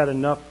Israelites would have had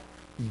enough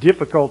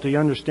difficulty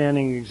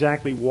understanding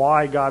exactly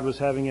why God was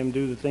having him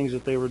do the things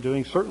that they were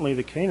doing. Certainly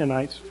the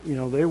Canaanites,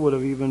 they would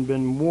have even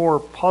been more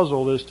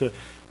puzzled as to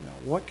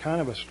what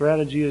kind of a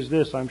strategy is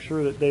this. I'm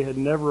sure that they had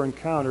never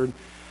encountered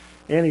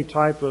any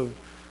type of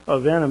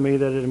enemy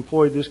that had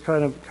employed this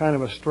kind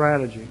of a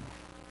strategy.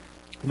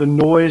 The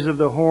noise of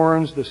the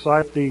horns, the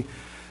sight,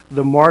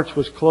 the march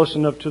was close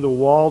enough to the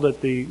wall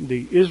that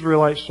the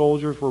Israelite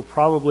soldiers were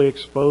probably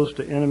exposed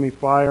to enemy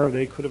fire.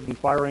 They could have been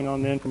firing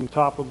on them from the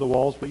top of the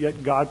walls, but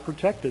yet God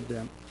protected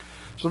them.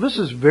 So this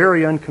is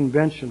very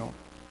unconventional.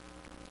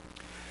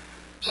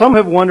 Some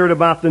have wondered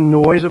about the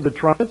noise of the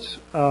trumpets.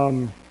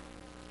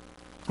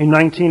 In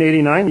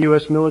 1989, the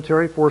U.S.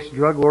 military forced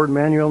drug lord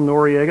Manuel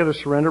Noriega to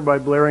surrender by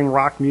blaring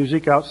rock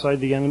music outside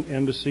the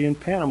embassy in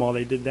Panama.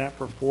 They did that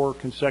for 4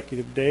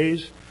 consecutive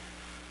days.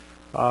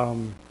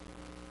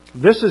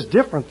 This is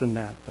different than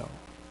that, though.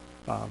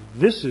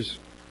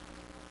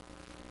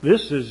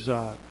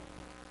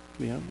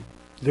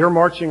 They're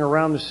marching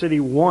around the city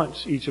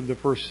once each of the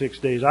first 6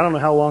 days. I don't know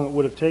how long it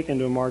would have taken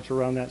to march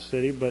around that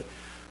city, but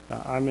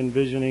I'm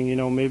envisioning,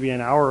 maybe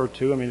an hour or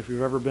two. I mean, if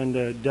you've ever been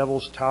to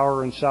Devil's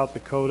Tower in South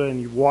Dakota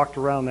and you've walked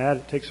around that,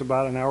 it takes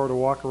about an hour to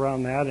walk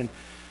around that.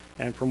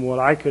 And from what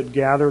I could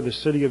gather, the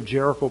city of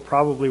Jericho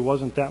probably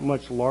wasn't that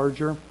much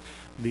larger.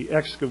 The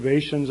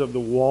excavations of the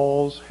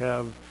walls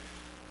have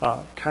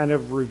kind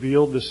of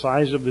revealed the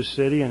size of the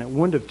city, and it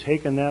wouldn't have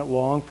taken that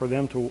long for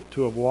them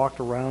to have walked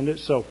around it.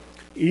 So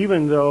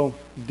even though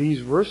these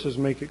verses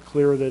make it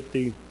clear that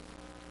the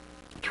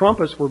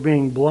trumpets were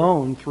being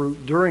blown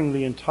during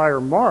the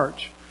entire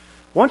march,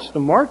 once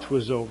the march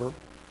was over,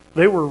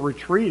 they were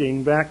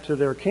retreating back to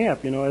their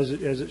camp, as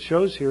it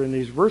shows here in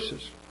these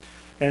verses.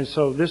 And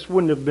so this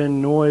wouldn't have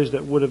been noise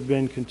that would have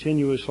been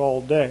continuous all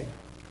day.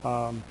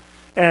 And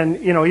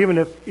even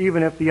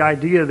if the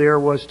idea there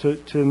was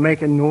to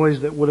make a noise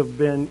that would have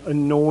been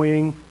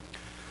annoying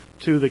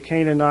to the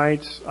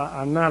Canaanites,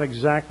 I'm not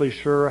exactly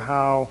sure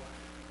how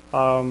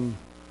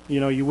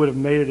you would have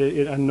made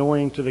it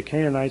annoying to the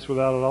Canaanites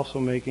without it also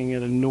making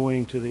it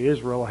annoying to the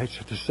Israelites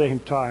at the same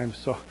time.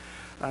 So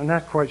I'm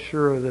not quite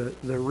sure of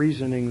the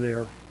reasoning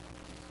there.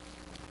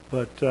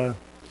 But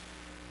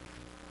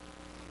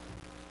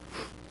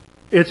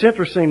it's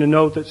interesting to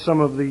note that some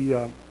of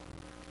the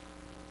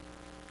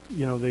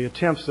the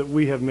attempts that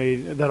we have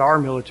made, that our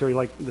military,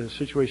 like the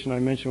situation I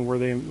mentioned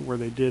where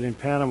they did in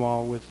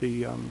Panama with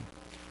the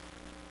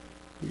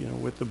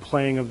with the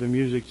playing of the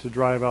music to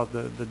drive out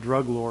the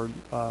drug lord.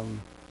 The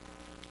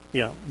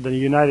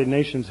United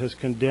Nations has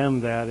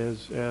condemned that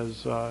as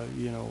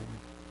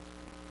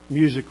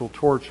musical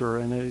torture,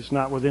 and it's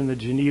not within the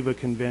Geneva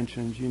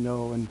Conventions,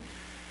 and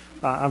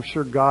I'm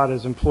sure God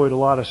has employed a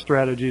lot of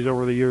strategies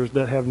over the years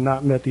that have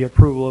not met the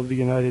approval of the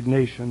United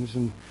Nations,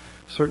 and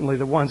certainly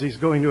the ones He's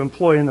going to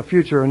employ in the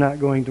future are not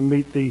going to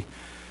meet the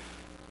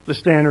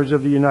standards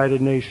of the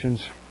United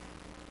Nations.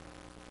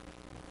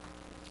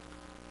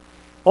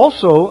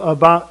 Also,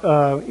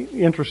 about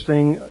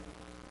interesting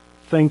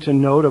thing to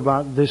note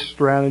about this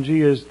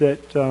strategy is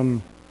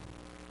that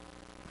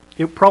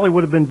it probably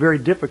would have been very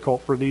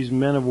difficult for these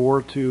men of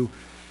war to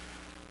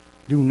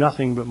do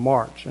nothing but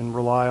march and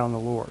rely on the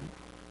Lord.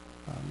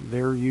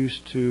 They're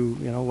used to,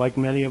 like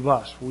many of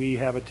us, we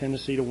have a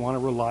tendency to want to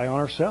rely on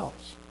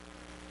ourselves.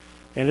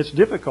 And it's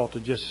difficult to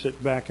just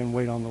sit back and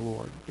wait on the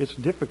Lord. It's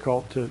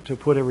difficult to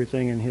put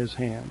everything in His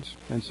hands.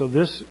 And so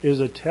this is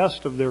a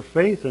test of their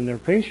faith and their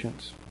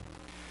patience.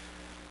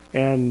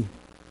 And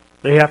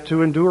they have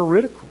to endure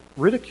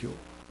ridicule.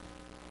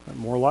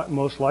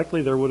 Most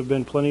likely there would have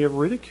been plenty of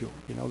ridicule.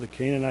 The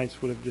Canaanites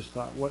would have just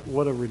thought,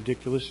 what a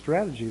ridiculous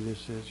strategy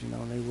this is.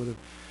 And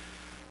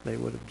they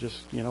would have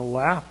just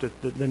laughed at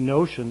the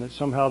notion that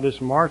somehow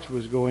this march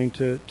was going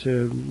to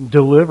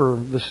deliver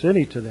the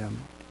city to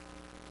them.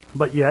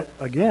 But yet,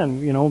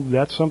 again,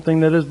 that's something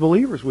that as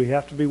believers we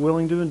have to be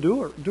willing to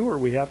endure.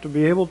 We have to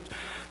be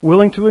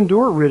willing to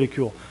endure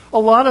ridicule. A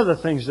lot of the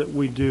things that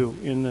we do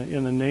in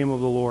the name of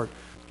the Lord,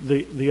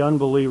 the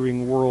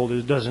unbelieving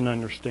world doesn't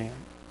understand.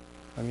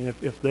 I mean,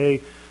 if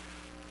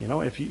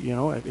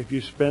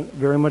you spent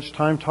very much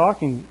time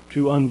talking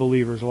to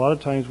unbelievers, a lot of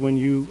times when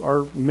you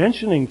are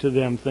mentioning to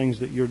them things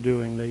that you're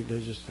doing, they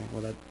just think,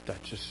 well,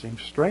 that just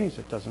seems strange.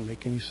 That doesn't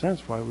make any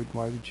sense. Why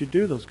would you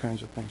do those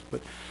kinds of things?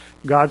 But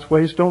God's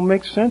ways don't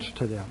make sense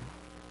to them.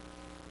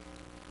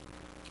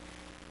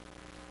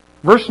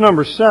 Verse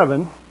number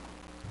 7,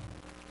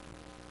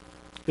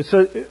 it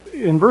says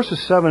in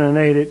verses 7 and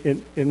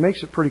 8, it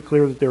makes it pretty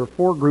clear that there are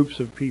 4 groups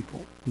of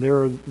people.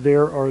 There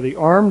are the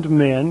armed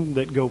men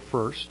that go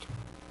first.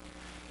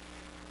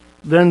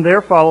 Then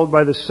they're followed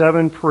by the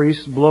 7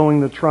 priests blowing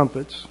the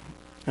trumpets.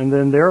 And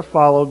then they're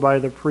followed by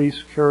the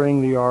priests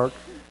carrying the ark.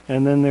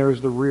 And then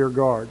there's the rear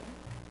guard.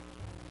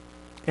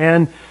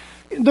 And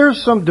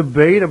there's some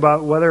debate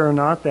about whether or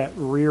not that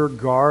rear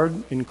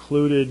guard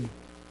included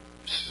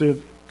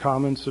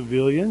common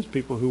civilians,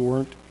 people who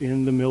weren't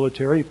in the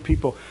military.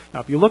 People.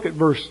 Now, if you look at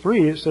verse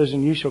 3, it says,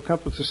 "And ye shall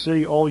compass the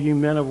city, all you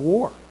men of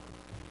war."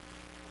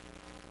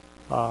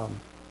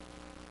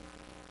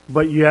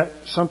 But yet,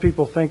 some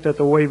people think that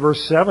the way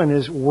verse 7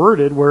 is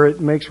worded, where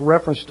it makes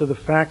reference to the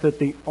fact that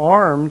the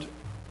armed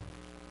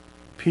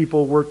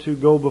people were to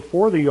go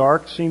before the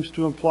ark, seems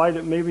to imply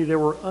that maybe there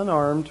were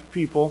unarmed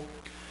people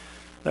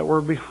that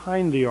were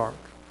behind the ark.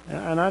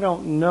 And I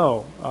don't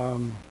know.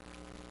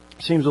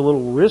 Seems a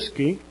little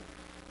risky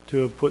to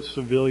have put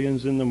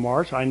civilians in the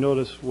march. I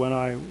noticed when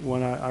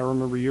I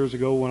remember years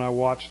ago when I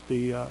watched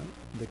the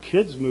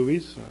kids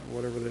movies,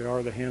 whatever they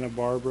are, the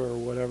Hanna-Barbera or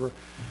whatever,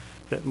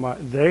 that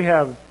they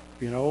have,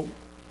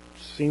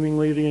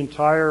 seemingly the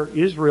entire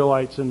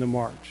Israelites in the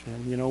march.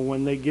 And,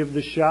 when they give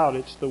the shout,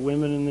 it's the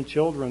women and the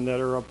children that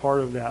are a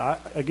part of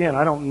that. I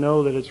don't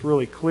know that it's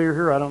really clear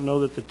here. I don't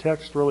know that the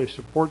text really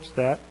supports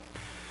that.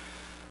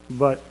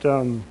 But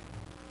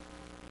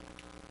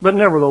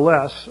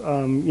nevertheless,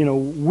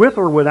 with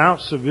or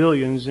without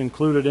civilians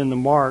included in the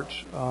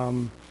march,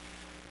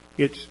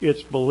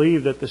 it's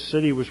believed that the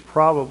city was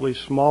probably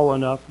small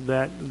enough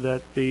that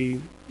the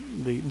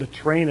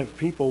train of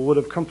people would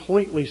have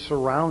completely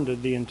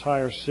surrounded the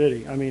entire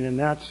city. And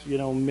that's,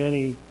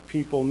 many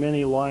people,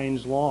 many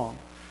lines long.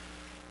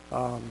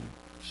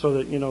 So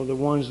that, the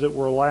ones that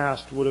were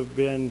last would have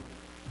been,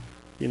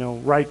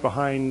 right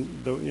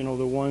behind the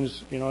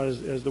ones,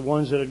 as the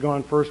ones that had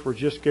gone first were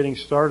just getting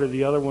started,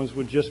 the other ones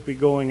would just be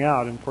going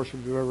out. And of course,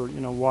 if you ever,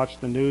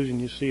 watched the news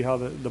and you see how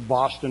the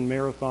Boston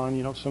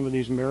Marathon, some of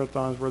these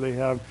marathons where they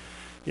have,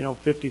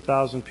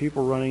 50,000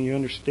 people running, you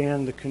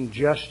understand the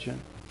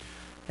congestion.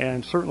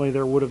 And certainly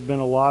there would have been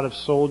a lot of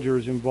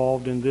soldiers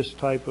involved in this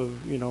type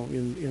of,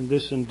 in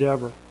this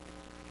endeavor.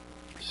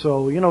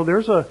 So,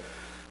 there's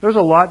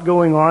a lot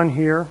going on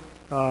here.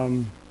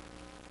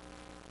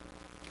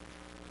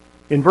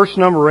 In verse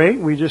number 8,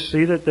 we just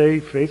see that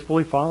they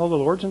faithfully follow the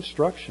Lord's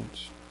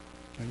instructions.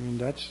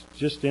 That's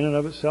just in and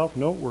of itself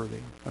noteworthy.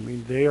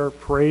 They are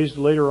praised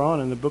later on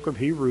in the book of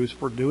Hebrews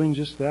for doing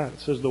just that. It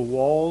says the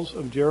walls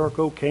of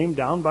Jericho came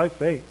down by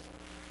faith.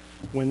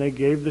 When they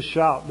gave the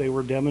shout, they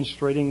were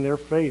demonstrating their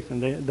faith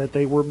and that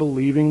they were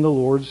believing the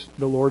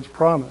Lord's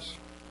promise.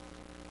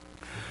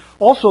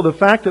 Also, the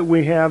fact that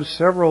we have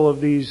several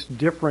of these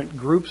different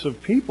groups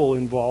of people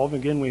involved.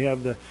 Again, we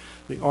have the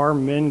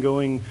armed men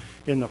going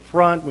in the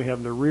front, we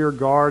have the rear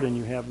guard, and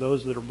you have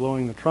those that are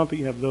blowing the trumpet,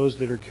 you have those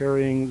that are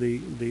carrying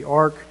the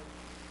ark.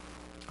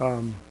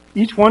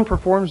 Each one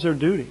performs their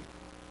duty,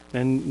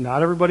 and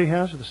not everybody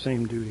has the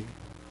same duty.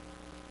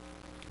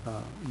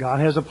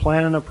 God has a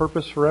plan and a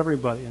purpose for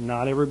everybody, and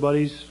not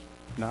everybody's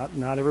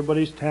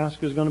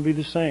task is going to be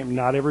the same.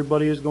 Not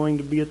everybody is going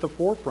to be at the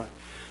forefront.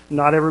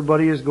 Not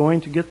everybody is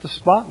going to get the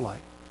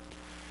spotlight.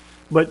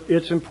 But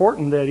it's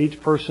important that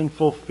each person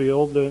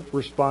fulfill the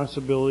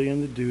responsibility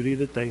and the duty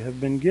that they have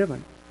been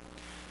given.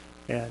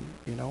 And,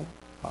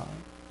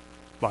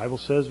 Bible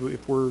says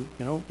if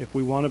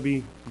we want to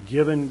be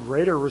given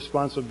greater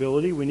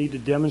responsibility, we need to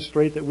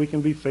demonstrate that we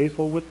can be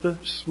faithful with the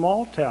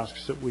small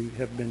tasks that we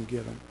have been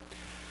given.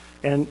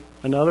 And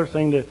another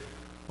thing that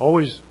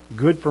always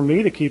good for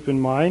me to keep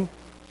in mind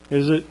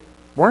is that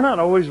we're not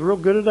always real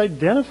good at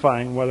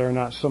identifying whether or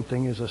not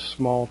something is a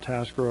small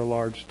task or a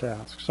large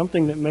task.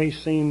 Something that may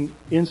seem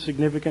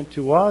insignificant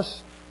to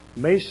us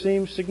may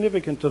seem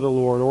significant to the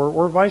Lord,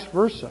 or vice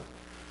versa.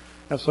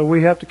 And so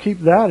we have to keep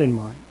that in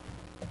mind.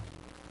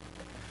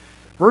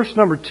 Verse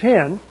number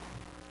 10,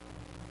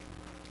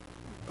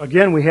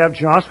 again, we have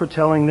Joshua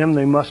telling them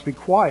they must be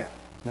quiet.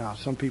 Now,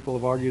 some people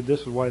have argued this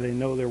is why they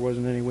know there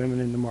wasn't any women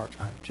in the march.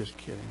 I'm just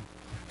kidding.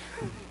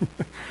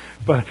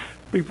 But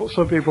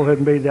some people have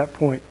made that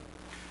point.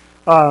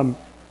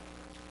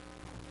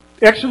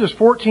 Exodus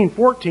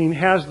 14:14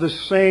 has the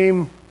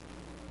same.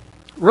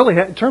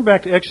 Turn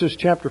back to Exodus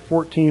chapter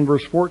 14,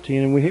 verse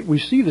 14, and we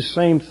see the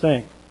same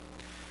thing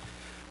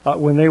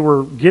when they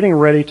were getting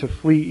ready to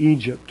flee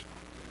Egypt.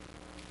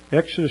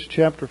 Exodus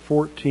chapter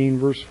 14,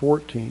 verse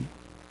 14.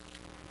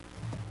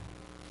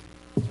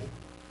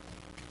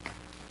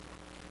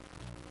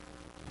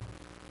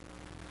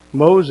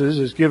 Moses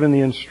is given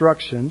the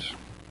instructions.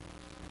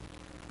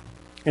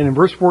 And in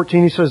verse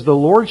 14 he says, "The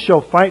Lord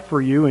shall fight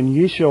for you, and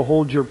ye shall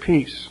hold your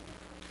peace."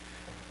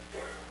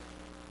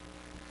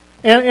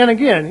 And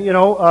again,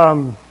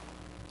 the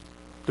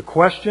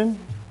question,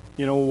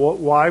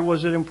 why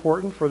was it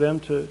important for them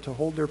to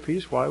hold their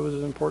peace? Why was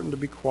it important to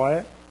be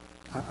quiet?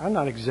 I'm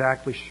not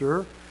exactly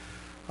sure.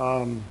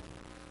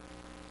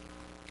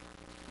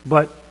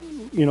 But,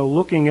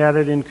 looking at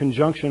it in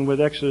conjunction with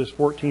Exodus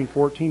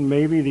 14:14,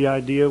 maybe the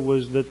idea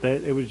was that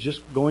it was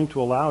just going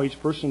to allow each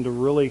person to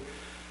really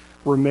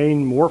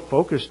remain more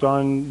focused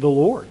on the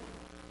Lord.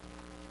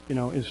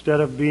 Instead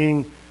of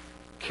being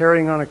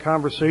carrying on a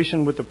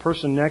conversation with the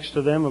person next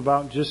to them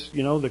about just,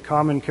 the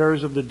common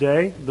cares of the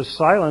day. The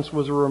silence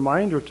was a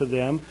reminder to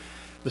them.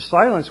 The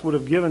silence would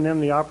have given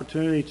them the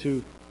opportunity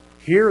to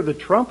hear the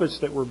trumpets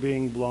that were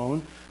being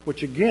blown,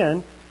 which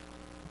again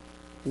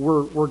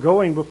were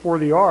going before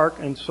the ark.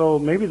 And so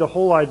maybe the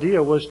whole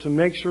idea was to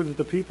make sure that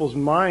the people's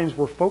minds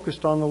were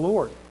focused on the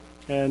Lord.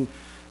 And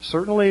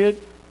certainly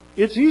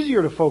it's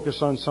easier to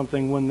focus on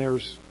something when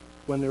there's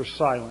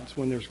silence,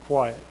 when there's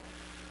quiet.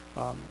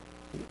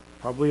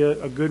 Probably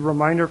a good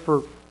reminder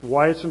for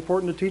why it's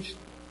important to teach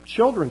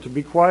children to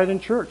be quiet in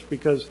church,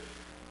 because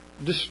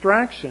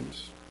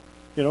distractions,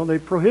 they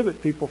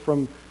prohibit people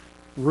from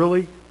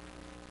really,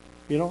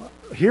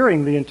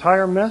 hearing the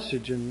entire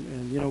message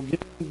and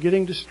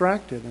getting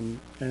distracted.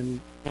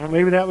 And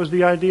maybe that was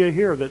the idea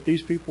here, that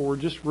these people were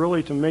just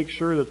really to make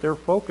sure that their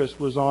focus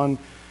was on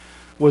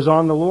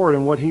the Lord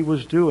and what He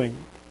was doing.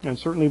 And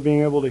certainly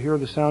being able to hear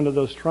the sound of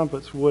those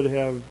trumpets would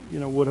have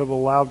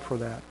allowed for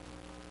that.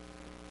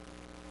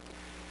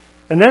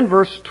 And then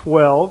verse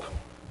 12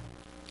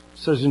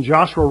 says, "And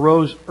Joshua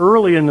rose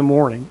early in the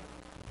morning,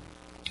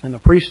 and the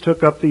priests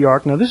took up the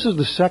ark." Now this is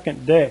the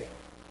second day.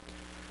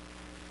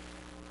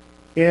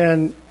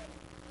 And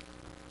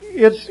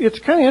it's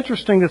kind of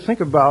interesting to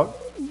think about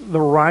the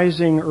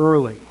rising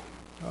early.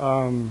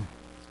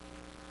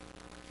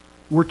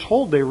 We're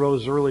told they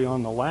rose early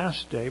on the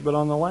last day, but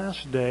on the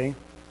last day,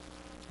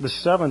 the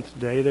seventh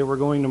day, they were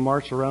going to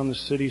march around the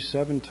city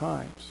 7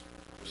 times.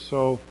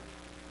 So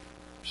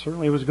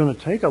certainly it was going to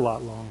take a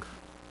lot longer.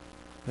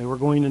 They were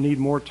going to need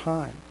more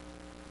time.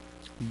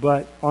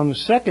 But on the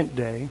second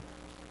day,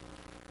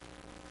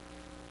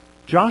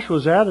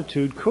 Joshua's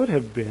attitude could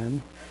have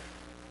been,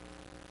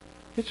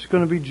 it's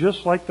going to be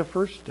just like the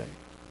first day.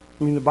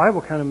 I mean, the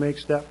Bible kind of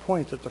makes that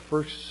point, that the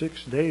first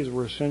 6 days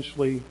were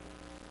essentially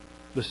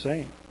the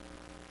same.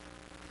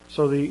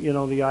 So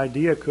the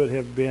idea could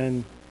have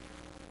been,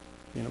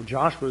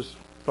 Joshua's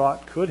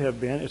thought could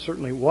have been, it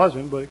certainly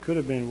wasn't, but it could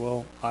have been,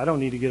 well, I don't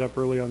need to get up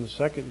early on the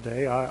second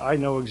day. I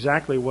know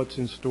exactly what's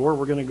in store.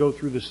 We're going to go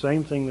through the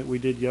same thing that we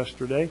did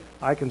yesterday.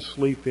 I can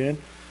sleep in.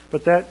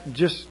 But that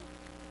just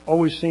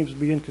always seems to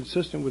be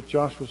inconsistent with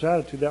Joshua's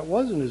attitude. That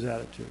wasn't his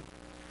attitude.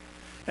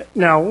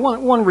 Now,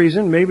 one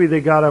reason maybe they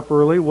got up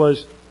early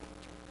was,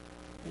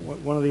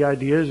 one of the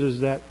ideas is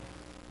that,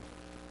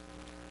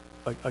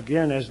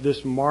 again, as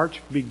this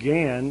march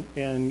began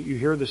and you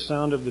hear the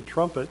sound of the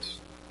trumpets,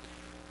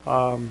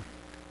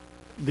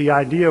 the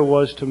idea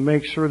was to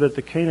make sure that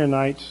the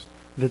Canaanites,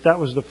 that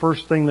was the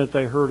first thing that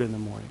they heard in the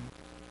morning.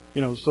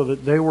 So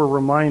that they were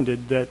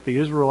reminded that the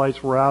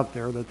Israelites were out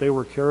there, that they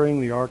were carrying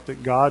the ark,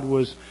 that God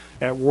was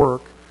at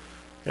work.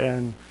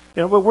 And,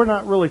 but we're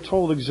not really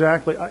told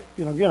exactly,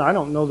 again, I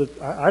don't know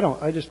that,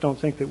 I just don't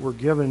think that we're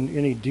given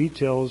any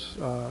details,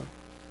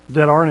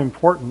 that aren't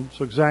important.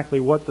 So exactly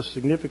what the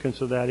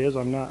significance of that is,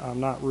 I'm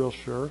not real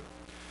sure.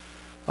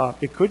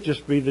 It could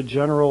just be the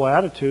general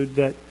attitude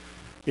that,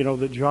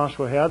 that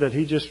Joshua had, that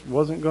he just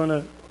wasn't going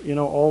to,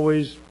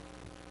 always,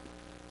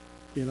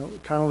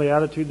 kind of the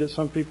attitude that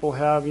some people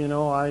have,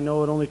 I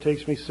know it only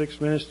takes me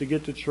 6 minutes to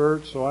get to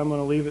church, so I'm going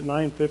to leave at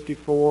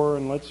 9:54,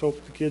 and let's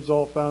hope the kids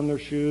all found their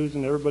shoes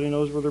and everybody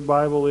knows where their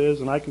Bible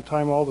is, and I can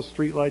time all the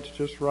street lights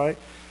just right.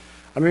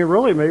 I mean,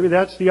 really, maybe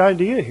that's the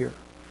idea here.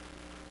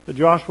 That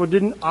Joshua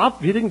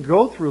didn't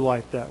go through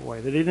life that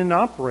way, that he didn't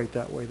operate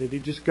that way, that he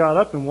just got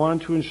up and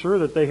wanted to ensure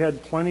that they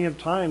had plenty of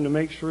time to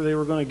make sure they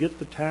were going to get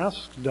the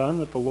tasks done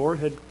that the Lord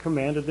had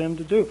commanded them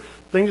to do.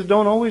 Things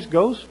don't always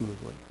go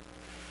smoothly.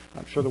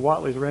 I'm sure the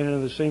Watleys ran into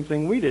the same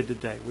thing we did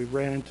today. We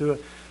ran into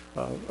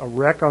a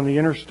wreck on the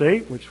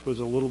interstate, which was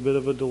a little bit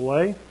of a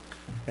delay,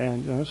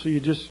 and so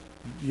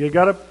you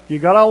got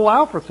to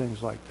allow for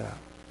things like that.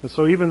 And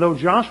so even though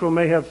Joshua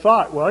may have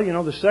thought, well,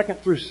 the 2nd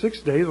through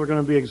 6th days are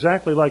going to be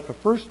exactly like the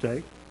first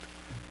day,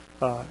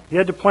 he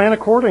had to plan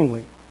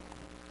accordingly.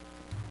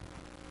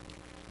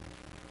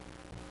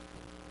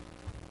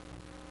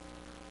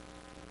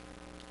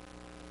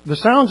 The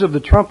sounds of the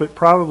trumpet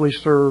probably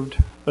served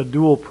a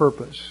dual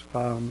purpose,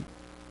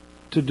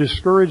 to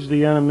discourage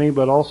the enemy,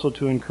 but also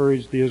to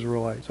encourage the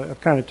Israelites.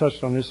 I've kind of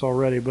touched on this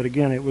already, but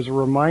again, it was a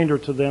reminder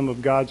to them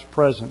of God's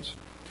presence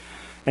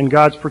and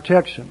God's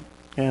protection.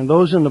 And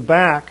those in the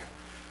back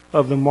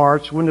of the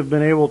march wouldn't have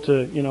been able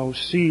to,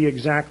 see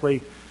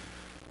exactly,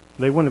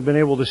 they wouldn't have been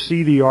able to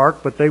see the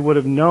ark, but they would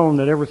have known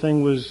that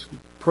everything was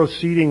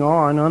proceeding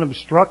on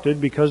unobstructed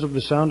because of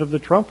the sound of the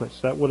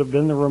trumpets. That would have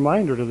been the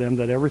reminder to them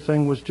that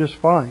everything was just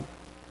fine.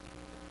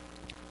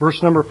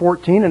 Verse number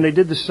 14, "And they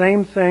did the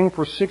same thing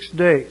for 6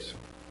 days."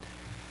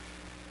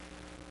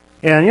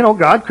 And,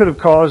 God could have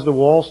caused the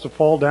walls to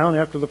fall down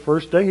after the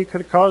first day. He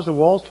could have caused the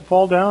walls to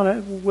fall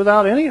down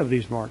without any of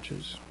these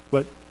marches.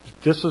 But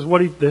this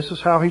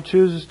is how He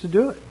chooses to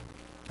do it.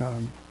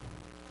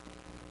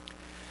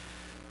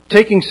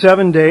 Taking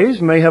 7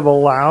 days may have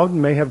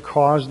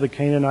caused the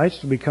Canaanites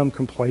to become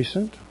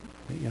complacent.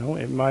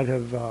 It might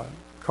have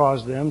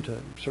caused them to,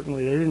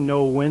 certainly they didn't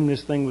know when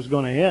this thing was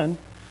going to end.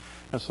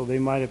 And so they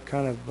might have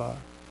kind of,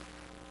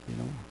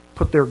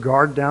 put their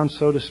guard down,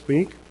 so to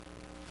speak.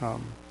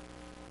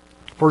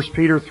 1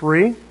 Peter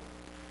 3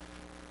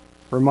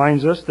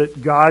 reminds us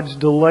that God's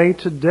delay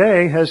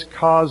today has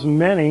caused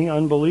many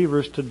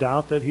unbelievers to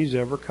doubt that He's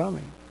ever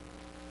coming.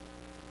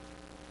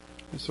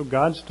 And so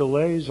God's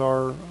delays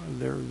are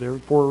they're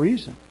for a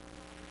reason.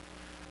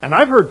 And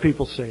I've heard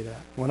people say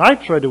that. When I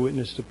try to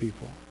witness to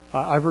people,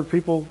 I've heard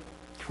people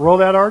throw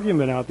that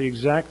argument out, the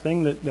exact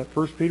thing that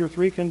 1 Peter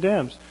 3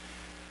 condemns.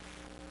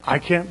 I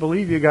can't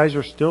believe you guys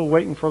are still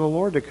waiting for the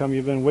Lord to come.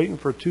 You've been waiting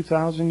for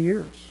 2,000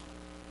 years.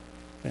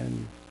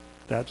 And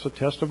that's a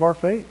test of our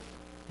faith.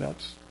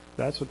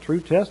 That's a true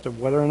test of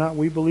whether or not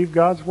we believe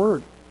God's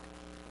Word.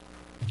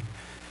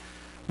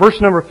 Verse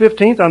number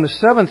 15, on the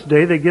seventh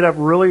day they get up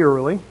really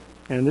early,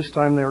 and this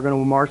time they're going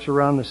to march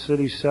around the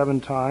city 7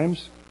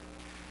 times.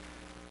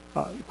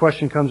 The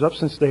question comes up,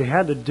 since they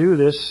had to do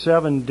this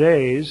 7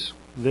 days,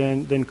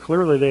 then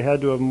clearly they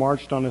had to have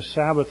marched on a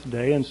Sabbath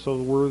day, and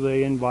so were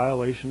they in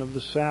violation of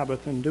the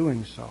Sabbath in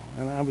doing so?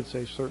 And I would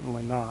say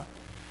certainly not.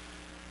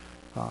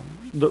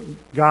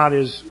 God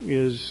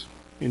is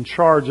in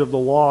charge of the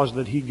laws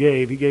that He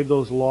gave. He gave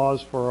those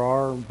laws for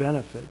our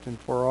benefit and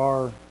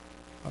for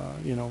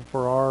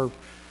our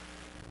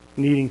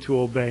needing to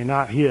obey,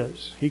 not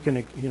His. He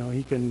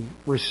can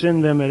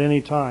rescind them at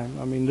any time.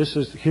 I mean, this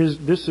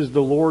is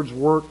the Lord's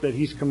work that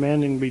He's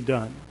commanding be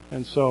done.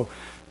 And so,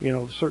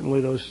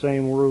 certainly those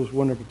same rules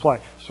wouldn't have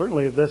applied.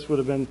 Certainly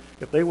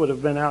if they would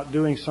have been out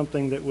doing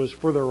something that was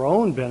for their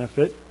own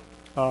benefit,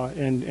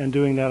 and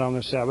doing that on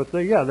the Sabbath,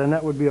 then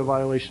that would be a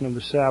violation of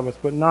the Sabbath,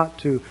 but not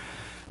to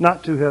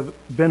have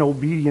been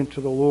obedient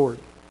to the Lord.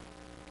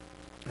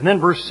 And then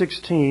verse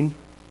 16,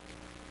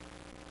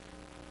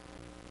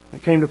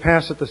 it came to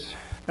pass at the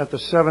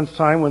 7th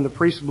time, when the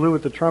priest blew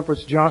at the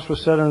trumpets, Joshua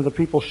said unto the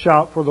people,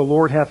 Shout, for the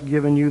Lord hath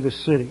given you the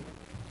city.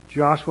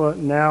 Joshua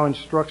now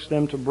instructs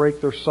them to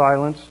break their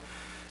silence.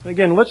 And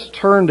again, let's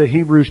turn to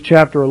Hebrews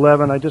chapter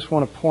 11. I just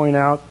want to point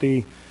out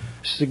the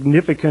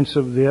significance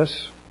of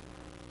this.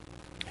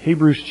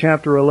 Hebrews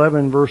chapter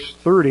 11, verse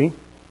 30.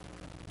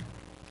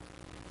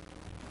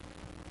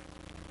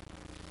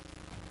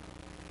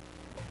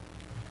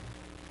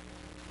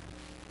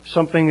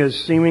 Something as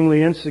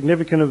seemingly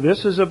insignificant of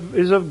this is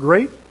of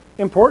great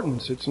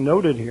importance. It's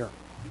noted here.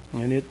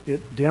 And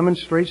it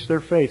demonstrates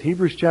their faith.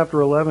 Hebrews chapter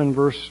 11,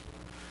 verse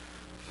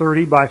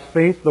 30. By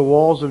faith the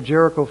walls of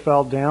Jericho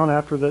fell down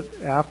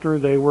after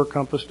they were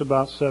compassed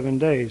about 7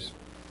 days.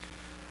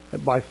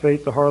 By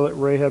faith the harlot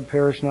Rahab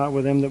perished not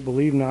with them that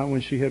believed not,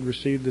 when she had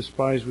received the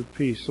spies with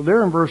peace. So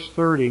there in verse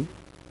 30,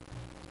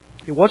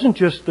 it wasn't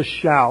just the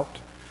shout,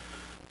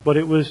 but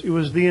it was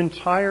the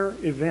entire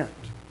event.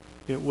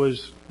 It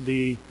was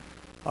the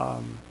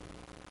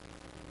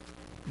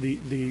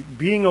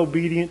being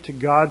obedient to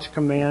God's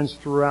commands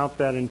throughout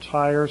that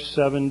entire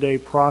 7-day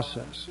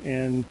process.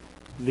 And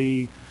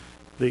the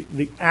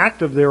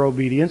act of their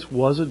obedience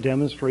was a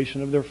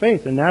demonstration of their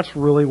faith. And that's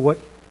really what,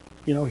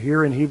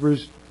 here in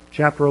Hebrews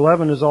chapter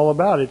 11 is all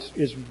about.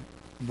 It's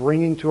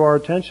bringing to our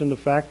attention the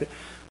fact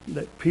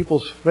that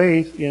people's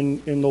faith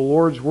in the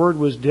Lord's Word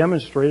was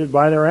demonstrated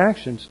by their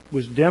actions,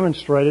 was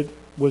demonstrated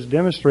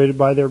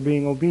by their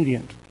being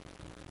obedient.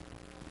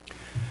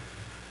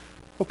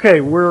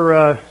 Okay,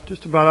 we're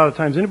just about out of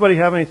time. Does anybody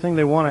have anything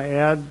they want to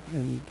add?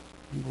 And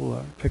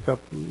we'll pick up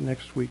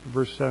next week,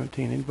 verse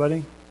 17.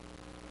 Anybody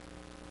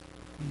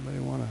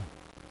want to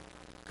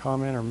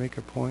comment or make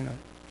a point?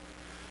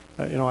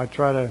 I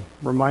try to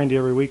remind you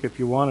every week, if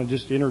you want to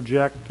just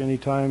interject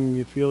anytime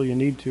you feel you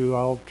need to,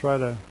 I'll try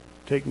to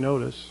take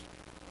notice.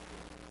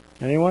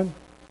 Anyone?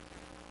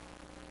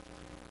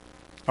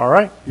 All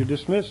right, you're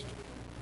dismissed.